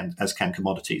 as can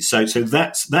commodities. So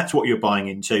that's what you're buying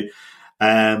into.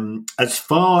 As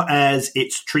far as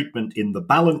its treatment in the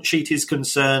balance sheet is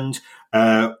concerned,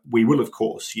 we will, of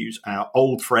course, use our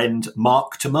old friend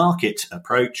mark-to-market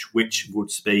approach, which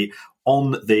would be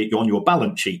on your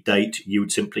balance sheet date. You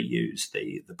would simply use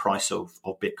the price of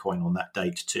Bitcoin on that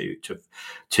date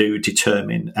to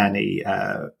determine any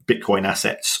Bitcoin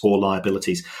assets or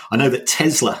liabilities. I know that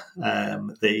Tesla,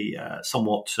 the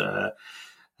somewhat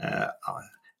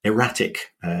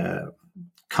erratic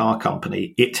car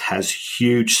company, it has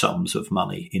huge sums of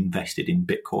money invested in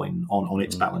Bitcoin on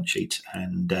its balance sheet,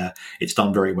 and it's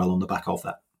done very well on the back of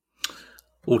that.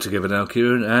 Altogether now,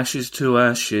 Kieran, ashes to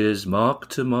ashes, mark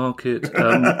to market.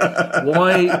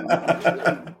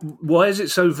 Why is it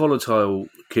so volatile,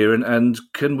 Kieran? And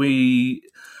can we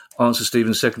answer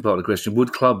Stephen's second part of the question?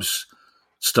 Would clubs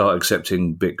start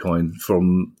accepting Bitcoin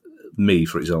from me,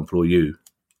 for example, or you?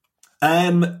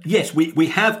 Yes, we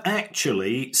have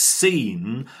actually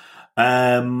seen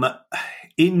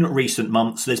in recent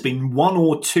months, there's been one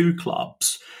or two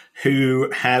clubs who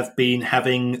have been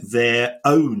having their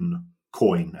own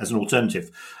coin as an alternative,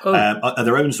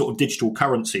 their own sort of digital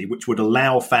currency, which would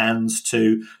allow fans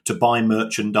to buy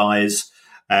merchandise,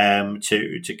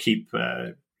 to keep.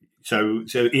 So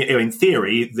in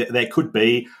theory, there could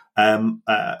be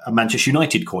a Manchester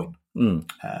United coin,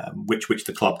 which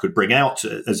the club could bring out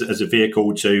as a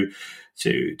vehicle to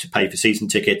pay for season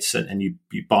tickets, and you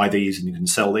buy these and you can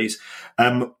sell these.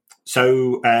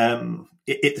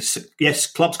 Yes,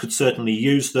 clubs could certainly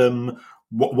use them.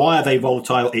 Why are they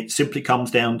volatile? It simply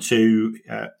comes down to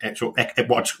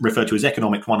what's referred to as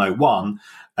economics 101,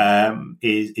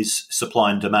 is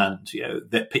supply and demand.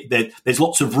 There's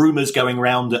lots of rumours going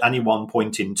around at any one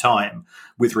point in time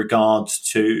with regards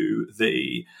to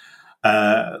the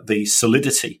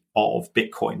solidity of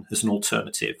Bitcoin as an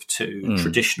alternative to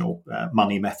traditional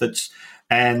money methods.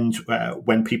 And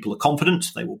when people are confident,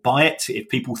 they will buy it. If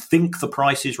people think the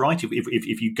price is right,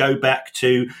 if you go back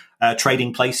to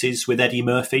trading places with Eddie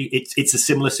Murphy, it's a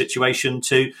similar situation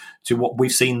to what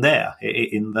we've seen there,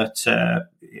 in that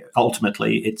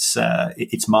ultimately it's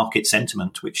market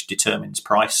sentiment which determines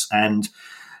price. And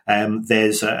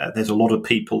there's a lot of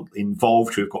people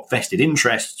involved who have got vested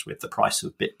interests with the price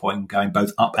of Bitcoin going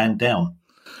both up and down.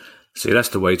 See, that's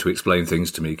the way to explain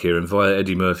things to me, Kieran, via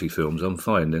Eddie Murphy films. I'm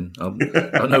fine then. I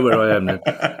know where I am then.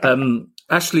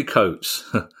 Ashley Coates.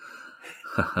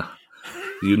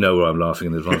 You know where I'm laughing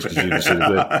in advance because you can see the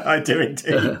bit. I do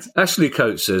indeed. Ashley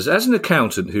Coates says, as an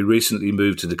accountant who recently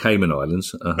moved to the Cayman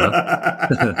Islands,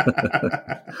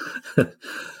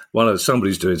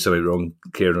 somebody's doing something wrong,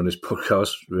 Kieran, on this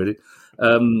podcast, really.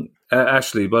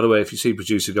 Ashley, by the way, if you see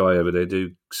producer Guy over there,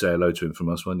 do say hello to him from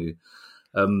us, won't you?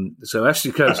 So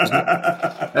Ashley Coates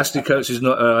is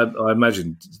not. I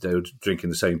imagine they were drinking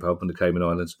the same pub on the Cayman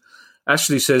Islands.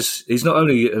 Ashley says he's not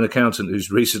only an accountant who's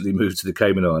recently moved to the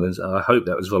Cayman Islands. I hope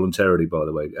that was voluntarily, by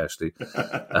the way, Ashley.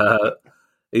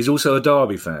 He's also a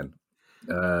Derby fan.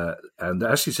 And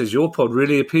Ashley says, your pod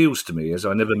really appeals to me as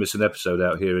I never miss an episode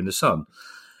out here in the sun.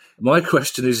 My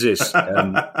question is this.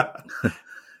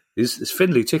 Is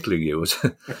Finley tickling you?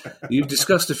 You've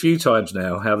discussed a few times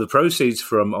now how the proceeds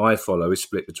from iFollow is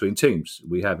split between teams.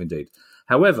 We have indeed.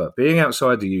 However, being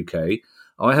outside the UK,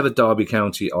 I have a Derby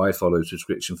County iFollow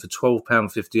subscription for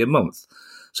 £12.50 a month.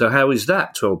 So how is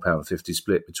that £12.50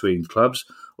 split between clubs,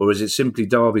 or is it simply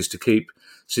Derby's to keep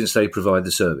since they provide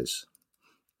the service?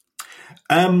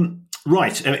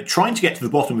 Right. Trying to get to the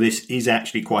bottom of this is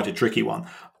actually quite a tricky one.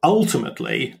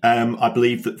 Ultimately, I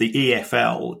believe that the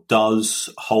EFL does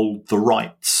hold the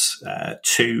rights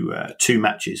to two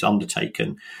matches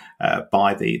undertaken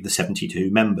by the 72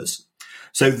 members.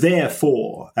 So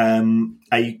therefore,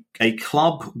 a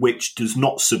club which does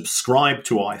not subscribe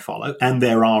to iFollow, and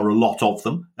there are a lot of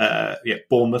them,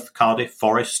 Bournemouth, Cardiff,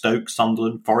 Forest, Stoke,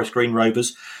 Sunderland, Forest Green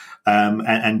Rovers,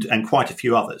 and quite a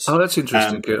few others. Oh, that's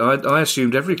interesting. I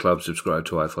assumed every club subscribed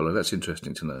to iFollow. That's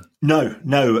interesting to know.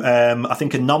 No. I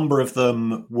think a number of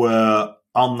them were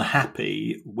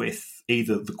unhappy with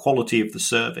either the quality of the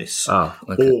service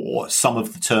or some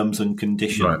of the terms and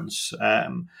conditions. Right.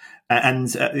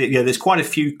 There's quite a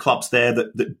few clubs there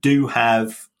that do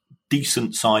have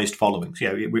decent-sized followings.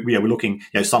 We're looking,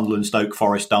 Sunderland, Stoke,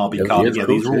 Forest, Derby, Cardiff.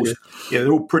 These are all,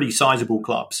 they're all pretty sizable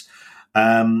clubs.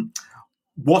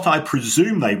 What I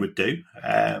presume they would do,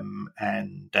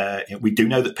 we do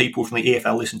know that people from the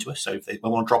EFL listen to us, so if they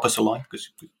want to drop us a line, because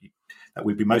that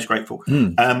we'd be most grateful,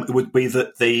 it would be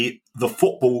that the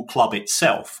football club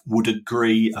itself would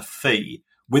agree a fee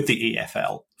with the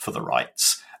EFL for the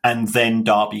rights, and then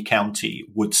Derby County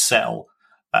would sell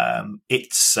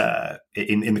its,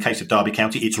 in the case of Derby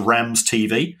County, it's Rams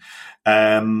TV.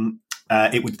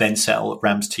 It would then sell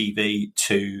Rams TV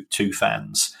to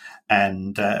fans.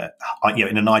 And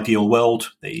in an ideal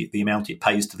world, the amount it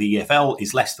pays to the EFL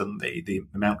is less than the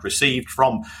amount received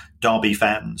from Derby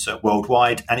fans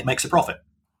worldwide, and it makes a profit.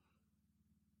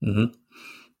 Mm-hmm.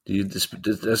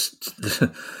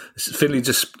 Finley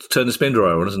just turned the spin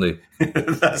dryer on, hasn't he?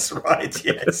 That's right,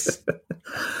 yes.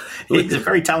 He's a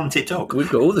very talented dog. We've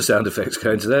got all the sound effects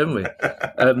going today, haven't we?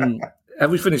 Have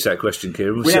we finished that question,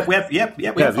 Kieran? We have.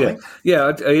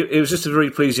 It was just a very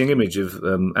pleasing image of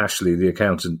Ashley, the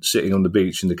accountant, sitting on the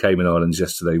beach in the Cayman Islands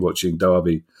yesterday watching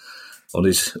Derby on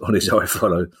his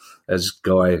iFollow as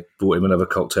Guy bought him another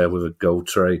cocktail with a gold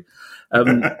tray.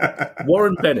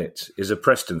 Warren Bennett is a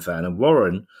Preston fan, and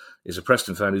Warren is a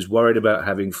Preston fan who's worried about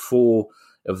having 4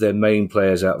 of their main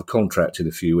players out of contract in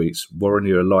a few weeks. Warren,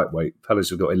 you're a lightweight. Palace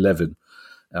have got 11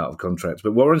 out of contract.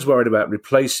 But Warren's worried about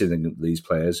replacing these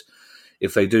players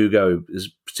if they do go,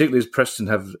 particularly as Preston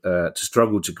have to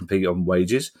struggle to compete on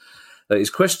wages. His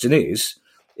question is,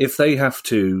 if they have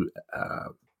to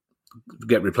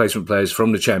get replacement players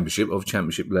from the Championship, of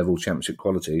Championship level, Championship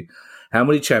quality, how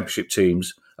many Championship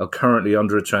teams are currently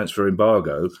under a transfer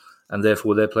embargo and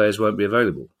therefore their players won't be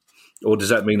available? Or does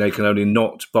that mean they can only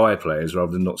not buy players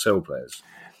rather than not sell players?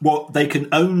 Well, they can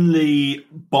only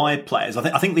buy players.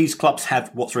 I think these clubs have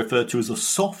what's referred to as a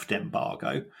soft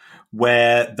embargo,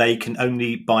 where they can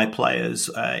only buy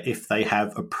players if they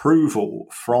have approval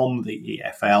from the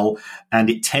EFL,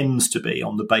 and it tends to be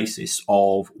on the basis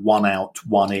of one out,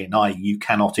 one in, i.e. you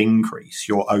cannot increase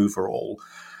your overall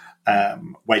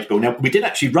wage bill. Now, we did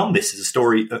actually run this as a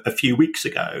story a few weeks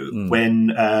ago when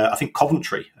I think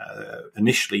Coventry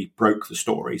initially broke the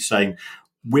story saying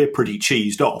we're pretty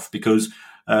cheesed off because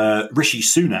Rishi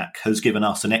Sunak has given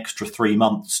us an extra 3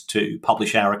 months to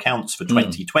publish our accounts for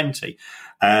 2020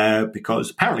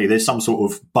 because apparently there's some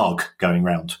sort of bug going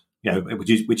around,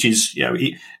 which is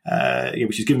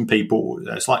giving people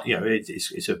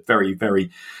it's a very,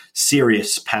 very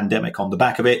serious pandemic on the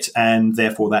back of it, and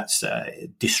therefore that's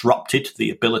disrupted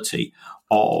the ability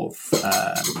of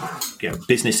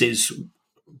businesses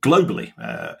globally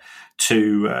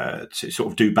to sort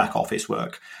of do back office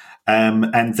work.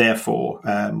 And therefore,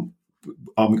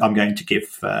 I'm going to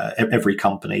give every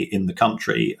company in the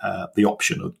country the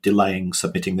option of delaying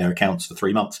submitting their accounts for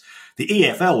 3 months. The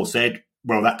EFL said,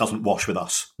 well, that doesn't wash with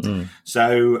us.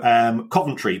 So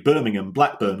Coventry, Birmingham,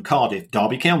 Blackburn, Cardiff,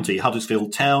 Derby County,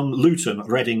 Huddersfield Town, Luton,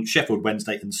 Reading, Sheffield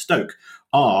Wednesday and Stoke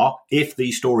are, if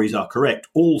these stories are correct,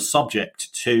 all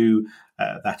subject to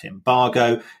that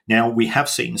embargo. Now, we have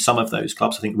seen some of those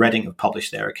clubs. I think Reading have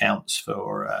published their accounts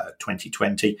for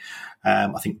 2020.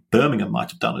 I think Birmingham might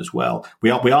have done as well.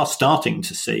 We are starting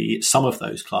to see some of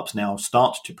those clubs now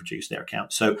start to produce their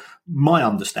accounts. So my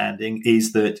understanding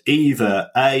is that either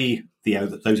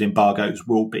that those embargoes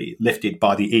will be lifted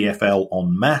by the EFL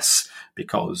en masse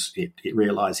because it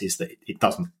realises that it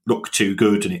doesn't look too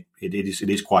good and it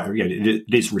is quite it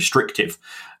is restrictive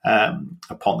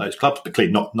upon those clubs, but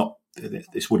clearly not.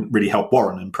 This wouldn't really help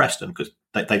Warren and Preston because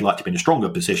they'd like to be in a stronger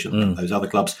position than those other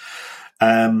clubs.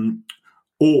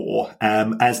 Or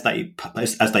as they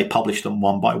publish them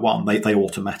one by one, they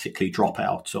automatically drop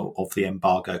out of the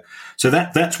embargo. So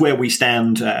that's where we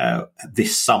stand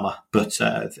this summer. But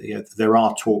there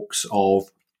are talks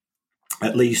of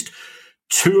at least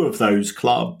 2 of those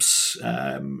clubs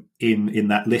in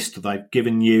that list that I've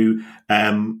given you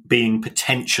being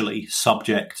potentially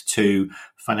subject to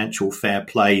financial fair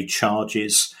play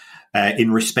charges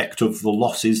in respect of the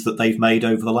losses that they've made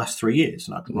over the last 3 years.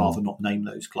 And I'd rather not name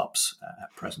those clubs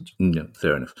at present. Yeah,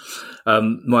 fair enough.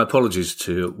 My apologies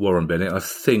to Warren Bennett. I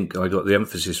think I got the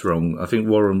emphasis wrong. I think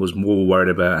Warren was more worried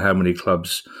about how many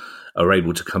clubs are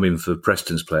able to come in for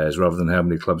Preston's players rather than how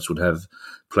many clubs would have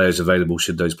players available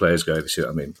should those players go, if you see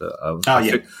what I mean. But,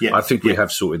 I think we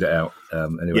have sorted it out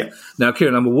anyway. Yeah. Now,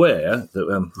 Kieran, I'm aware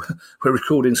that we're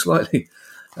recording slightly.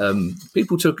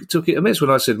 People took it amiss when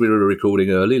I said we were recording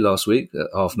early last week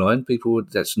at 9:30. People,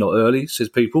 that's not early, says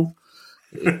people.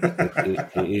 It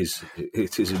is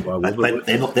in my world.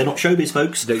 They're not showbiz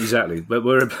folks. Exactly. But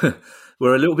we're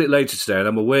a little bit later today, and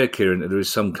I'm aware, Kieran, that there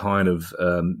is some kind of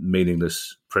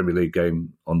meaningless Premier League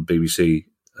game on BBC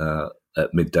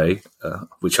at midday,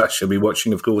 which I shall be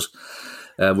watching, of course,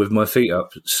 with my feet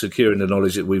up, secure in the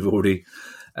knowledge that we've already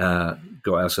got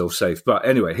ourselves safe. But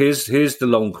anyway, here's the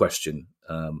long question.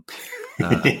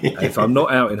 If I'm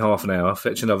not out in half an hour,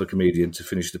 fetch another comedian to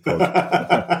finish the pod.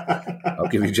 I'll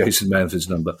give you Jason Manford's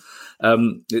number.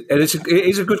 And it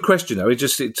is a good question, though. We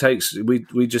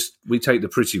take the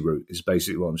pretty route. Is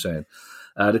basically what I'm saying.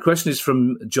 The question is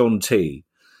from John T,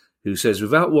 who says,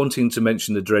 without wanting to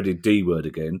mention the dreaded D word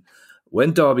again,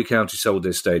 when Derby County sold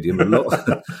their stadium,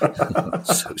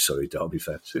 so sorry, Derby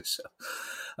fans.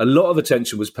 A lot of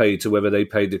attention was paid to whether they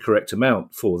paid the correct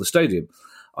amount for the stadium.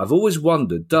 I've always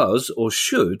wondered, does or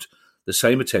should the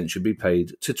same attention be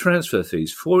paid to transfer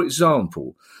fees? For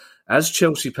example, as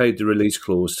Chelsea paid the release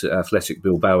clause to Athletic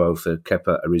Bilbao for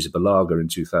Kepa Arrizabalaga in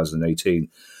 2018,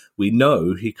 we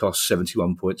know he cost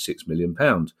 £71.6 million.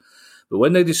 But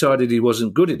when they decided he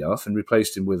wasn't good enough and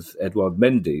replaced him with Edouard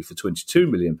Mendy for £22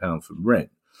 million from Rennes,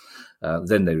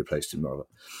 then they replaced him rather.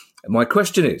 And my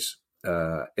question is,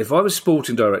 if I was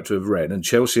sporting director of Rennes and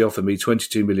Chelsea offered me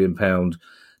 £22 million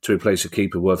to replace a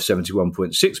keeper worth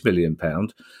 £71.6 million,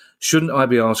 shouldn't I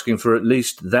be asking for at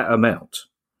least that amount?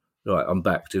 Right, I'm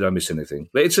back. Did I miss anything?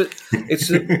 But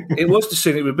it was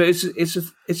distinct, but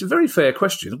it's a very fair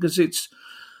question because it's,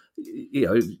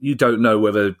 you don't know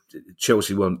whether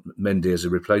Chelsea want Mendy as a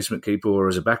replacement keeper or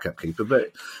as a backup keeper.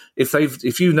 But if they've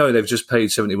just paid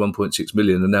 71.6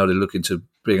 million and now they're looking to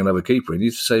bring another keeper in,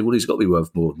 you say, well, he's got to be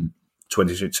worth more than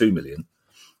 22 million.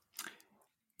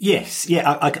 Yes,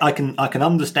 yeah, I can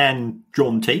understand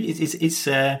John T. Is if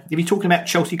you're talking about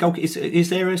Chelsea goalkeeper, is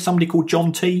there somebody called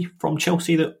John T from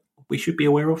Chelsea that we should be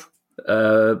aware of?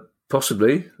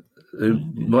 Possibly. Who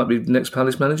might be next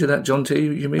Palace manager? That John T.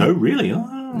 You mean? Oh, really?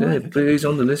 Oh, yeah, right, okay. He's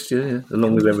on the list. Yeah,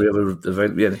 along with every other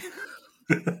available. Yeah.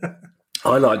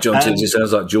 I like John T. It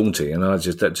sounds like jaunty, and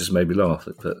that just made me laugh.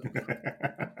 But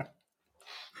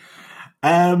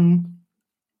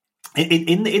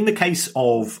in the case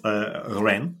of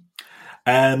Rennes,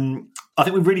 I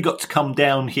think we've really got to come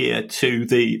down here to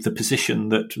the position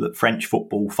that French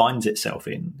football finds itself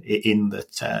in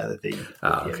that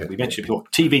we mentioned before,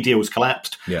 TV deals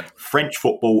collapsed. Yeah. French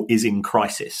football is in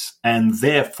crisis, and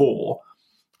therefore,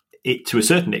 to a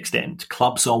certain extent,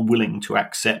 clubs are willing to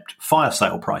accept fire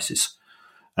sale prices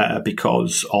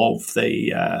because of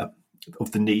the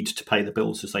need to pay the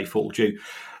bills as they fall due.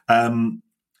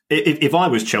 If I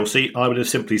was Chelsea, I would have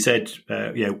simply said,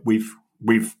 we've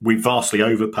vastly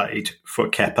overpaid for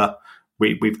Kepa.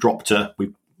 We've dropped a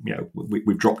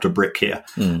brick here,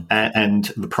 and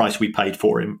the price we paid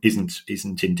for him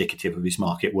isn't indicative of his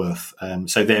market worth.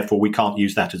 So therefore, we can't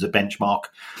use that as a benchmark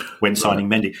when signing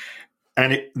Mendy.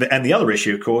 And the other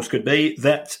issue, of course, could be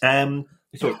that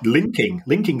linking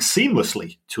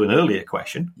seamlessly to an earlier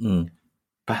question.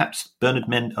 Perhaps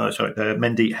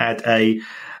Mendy had a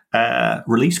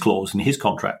release clause in his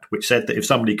contract, which said that if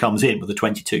somebody comes in with a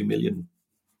 22 million,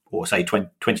 or say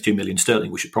 22 million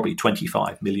sterling, which is probably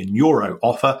 25 million euro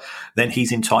offer, then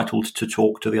he's entitled to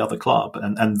talk to the other club,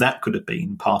 and that could have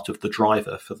been part of the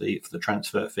driver for the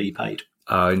transfer fee paid.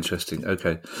 Interesting.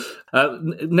 Okay.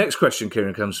 Next question,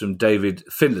 Kieran, comes from David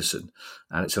Finlayson,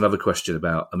 and it's another question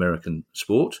about American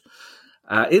sport.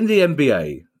 In the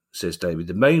NBA, says David,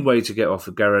 the main way to get off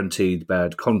a guaranteed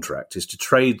bad contract is to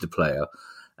trade the player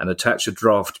and attach a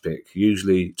draft pick,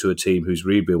 usually to a team who's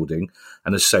rebuilding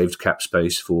and has saved cap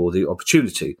space for the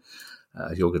opportunity.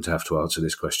 You're going to have to answer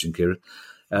this question, Kieran.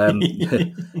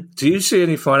 Do you see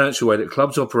any financial way that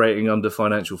clubs operating under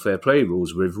financial fair play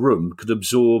rules with room could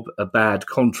absorb a bad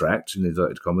contract, in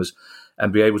inverted commas,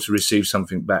 and be able to receive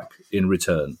something back in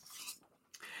return?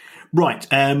 Right.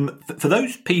 For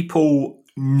those people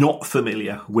not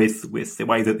familiar with the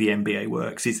way that the NBA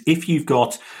works, is if you've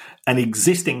got an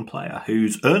existing player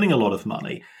who's earning a lot of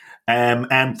money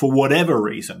and for whatever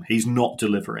reason he's not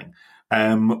delivering,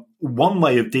 one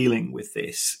way of dealing with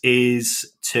this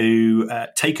is to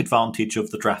take advantage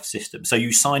of the draft system. So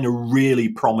you sign a really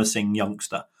promising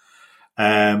youngster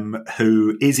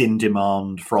who is in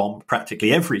demand from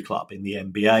practically every club in the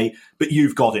NBA, but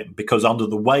you've got him because under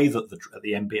the way that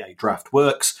the NBA draft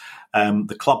works,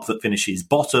 the club that finishes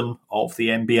bottom of the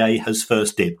NBA has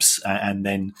first dibs, and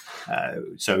then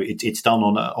so it's done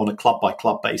on a club by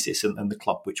club basis, and the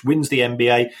club which wins the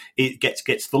NBA it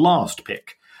gets the last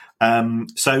pick.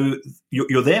 So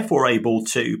you're therefore able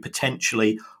to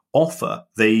potentially offer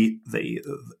the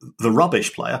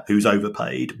rubbish player who's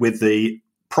overpaid with the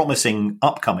promising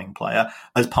upcoming player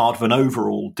as part of an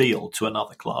overall deal to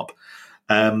another club,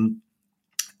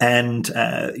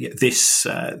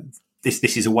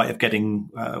 this is a way of getting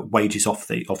wages off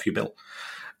your bill.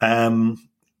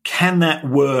 Can that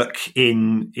work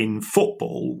in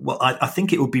football? Well, I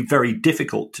think it would be very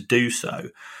difficult to do so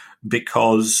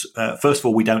because, first of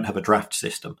all, we don't have a draft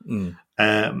system.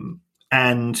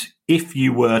 And if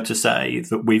you were to say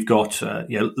that we've got,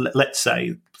 let's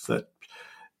say that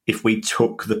if we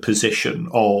took the position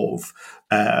of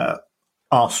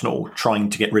Arsenal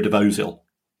trying to get rid of Ozil,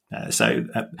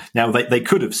 now they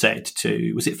could have said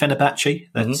to, was it Fenerbahce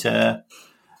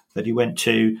that he went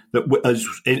to, that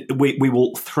we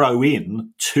will throw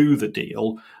in to the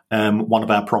deal one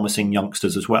of our promising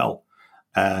youngsters as well,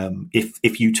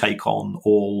 if you take on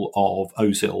all of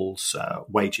Ozil's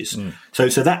wages. So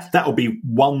that would be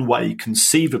one way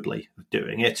conceivably of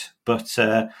doing it, but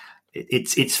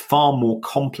it's far more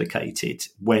complicated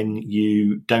when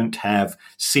you don't have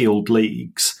sealed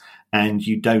leagues and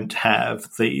you don't have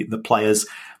the players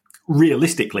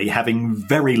realistically having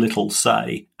very little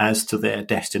say as to their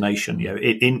destination.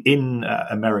 In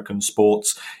American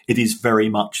sports, it is very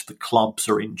much the clubs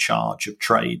are in charge of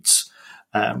trades,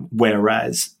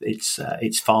 whereas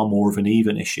it's far more of an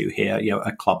even issue here.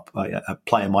 A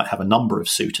player might have a number of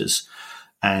suitors.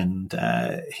 and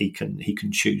he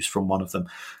can choose from one of them.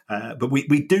 But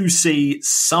we do see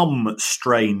some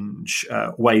strange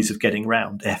ways of getting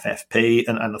around FFP,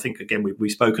 and I think again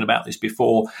we've spoken about this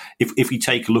before. If we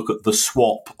take a look at the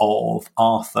swap of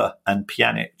Arthur and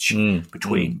Pjanic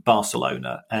between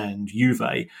Barcelona and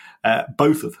Juve,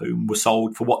 both of whom were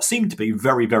sold for what seemed to be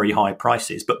very, very high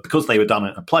prices, but because they were done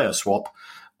at a player swap,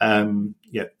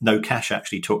 no cash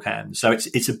actually took hands. So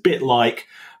it's a bit like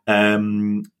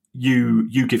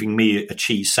you giving me a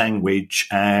cheese sandwich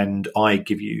and I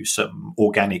give you some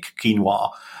organic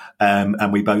quinoa,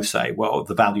 and we both say, well,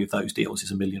 the value of those deals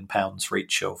is £1 million for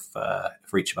each of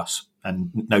us,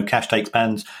 and no cash takes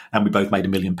hands, and we both made £1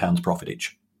 million profit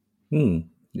each.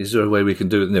 Is there a way we can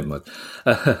do it? Never mind.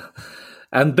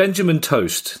 And Benjamin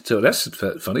Toast. So that's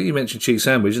funny. You mentioned cheese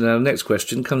sandwich, and our next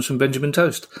question comes from Benjamin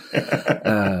Toast.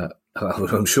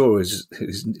 I'm sure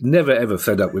he's never, ever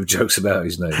fed up with jokes about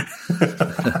his name.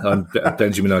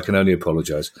 Benjamin, I can only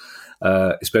apologise,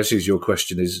 especially as your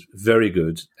question is very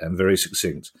good and very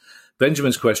succinct.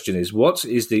 Benjamin's question is, what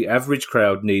is the average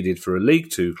crowd needed for a League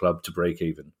Two club to break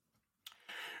even?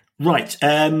 Right.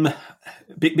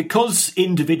 Because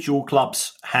individual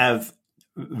clubs have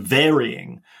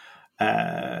varying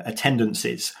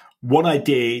attendances, what I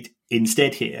did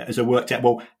instead here is I worked out,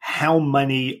 well, how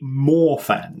many more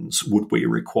fans would we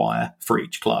require for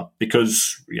each club?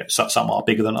 Because some are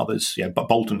bigger than others. But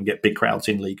Bolton get big crowds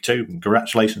in League Two. And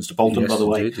congratulations to Bolton, by the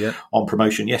way, on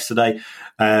promotion yesterday.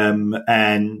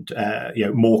 And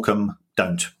Morecambe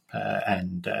don't.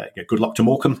 And good luck to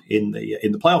Morecambe in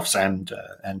the playoffs, and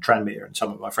Tranmere and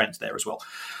some of my friends there as well.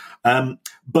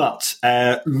 But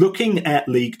looking at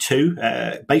League Two,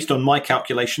 based on my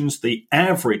calculations, the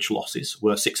average losses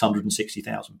were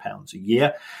 £660,000 a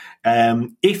year.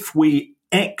 If we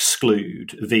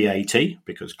exclude VAT,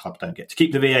 because clubs don't get to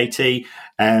keep the VAT,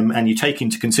 and you take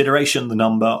into consideration the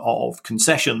number of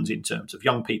concessions in terms of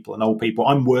young people and old people,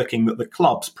 I'm working that the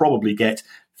clubs probably get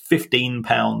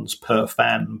 £15 per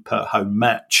fan per home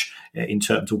match in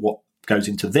terms of what goes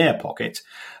into their pocket.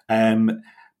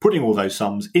 Putting all those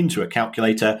sums into a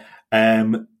calculator,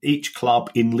 each club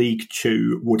in League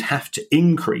Two would have to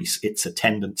increase its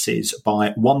attendances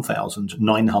by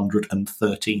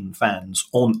 1,913 fans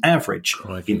on average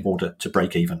in order to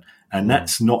break even. And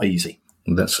that's not easy.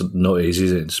 That's not easy,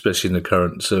 is it? Especially in the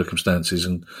current circumstances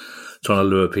and trying to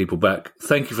lure people back.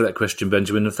 Thank you for that question,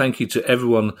 Benjamin. And thank you to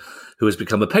everyone who has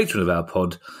become a patron of our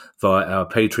pod via our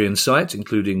Patreon site,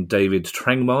 including David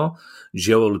Trangmar,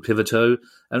 Joel Pivoteau,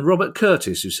 and Robert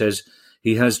Curtis, who says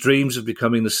he has dreams of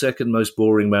becoming the second most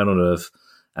boring man on earth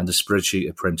and a spreadsheet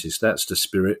apprentice. That's the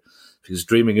spirit, because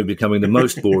dreaming of becoming the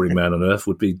most boring man on earth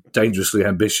would be dangerously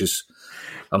ambitious.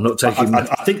 I'm not taking.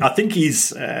 I think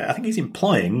he's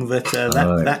implying that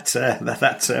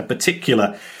that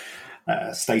particular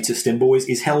status symbol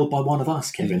is held by one of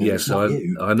us, Kevin. Yes,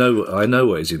 I know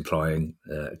what he's implying,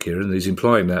 Kieran. He's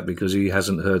implying that because he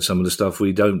hasn't heard some of the stuff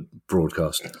we don't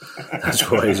broadcast.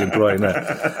 That's why he's implying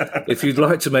that. If you'd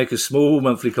like to make a small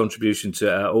monthly contribution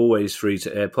to our always free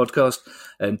to air podcast,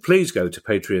 then please go to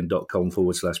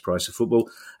patreon.com/Price of Football.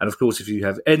 And of course, if you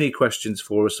have any questions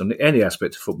for us on any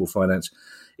aspect of football finance,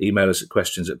 email us at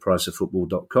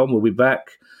questions@priceoffootball.com. We'll be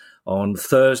back on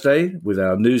Thursday with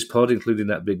our news pod, including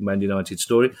that big Man United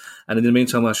story. And in the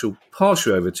meantime, I shall pass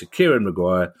you over to Kieran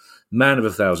Maguire, man of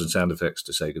 1,000 sound effects,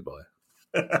 to say goodbye.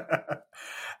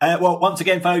 Well, once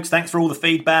again, folks, thanks for all the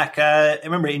feedback.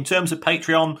 Remember, in terms of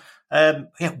Patreon,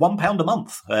 £1 a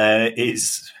month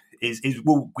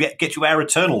will get you our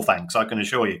eternal thanks, I can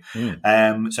assure you.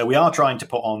 So we are trying to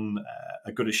put on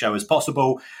a good a show as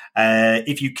possible.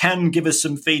 If you can give us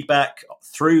some feedback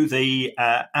through the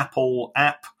Apple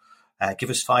app,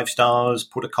 give us 5 stars,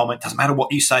 put a comment. Doesn't matter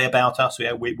what you say about us.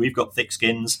 We've got thick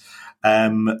skins,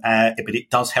 but it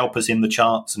does help us in the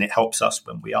charts, and it helps us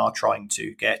when we are trying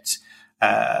to get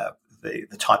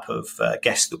the type of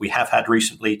guests that we have had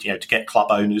recently. To get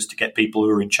club owners, to get people who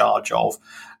are in charge of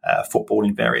football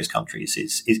in various countries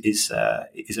is a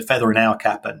feather in our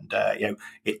cap, and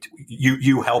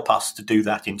you help us to do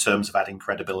that in terms of adding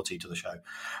credibility to the show.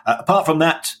 Apart from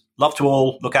that, love to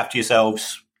all. Look after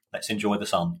yourselves. Let's enjoy the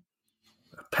sun.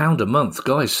 £1 a month,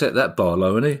 guys, set that bar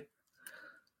low, innit?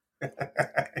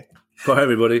 Bye,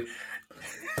 everybody.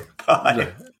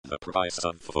 Bye. The price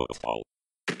of football.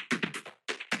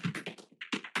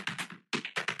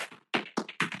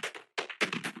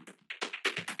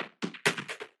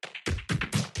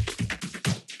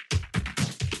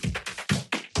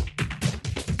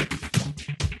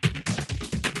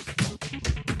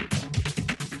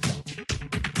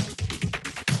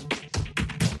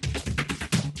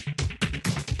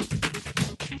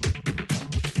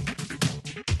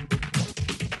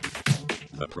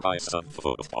 The price of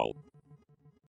football.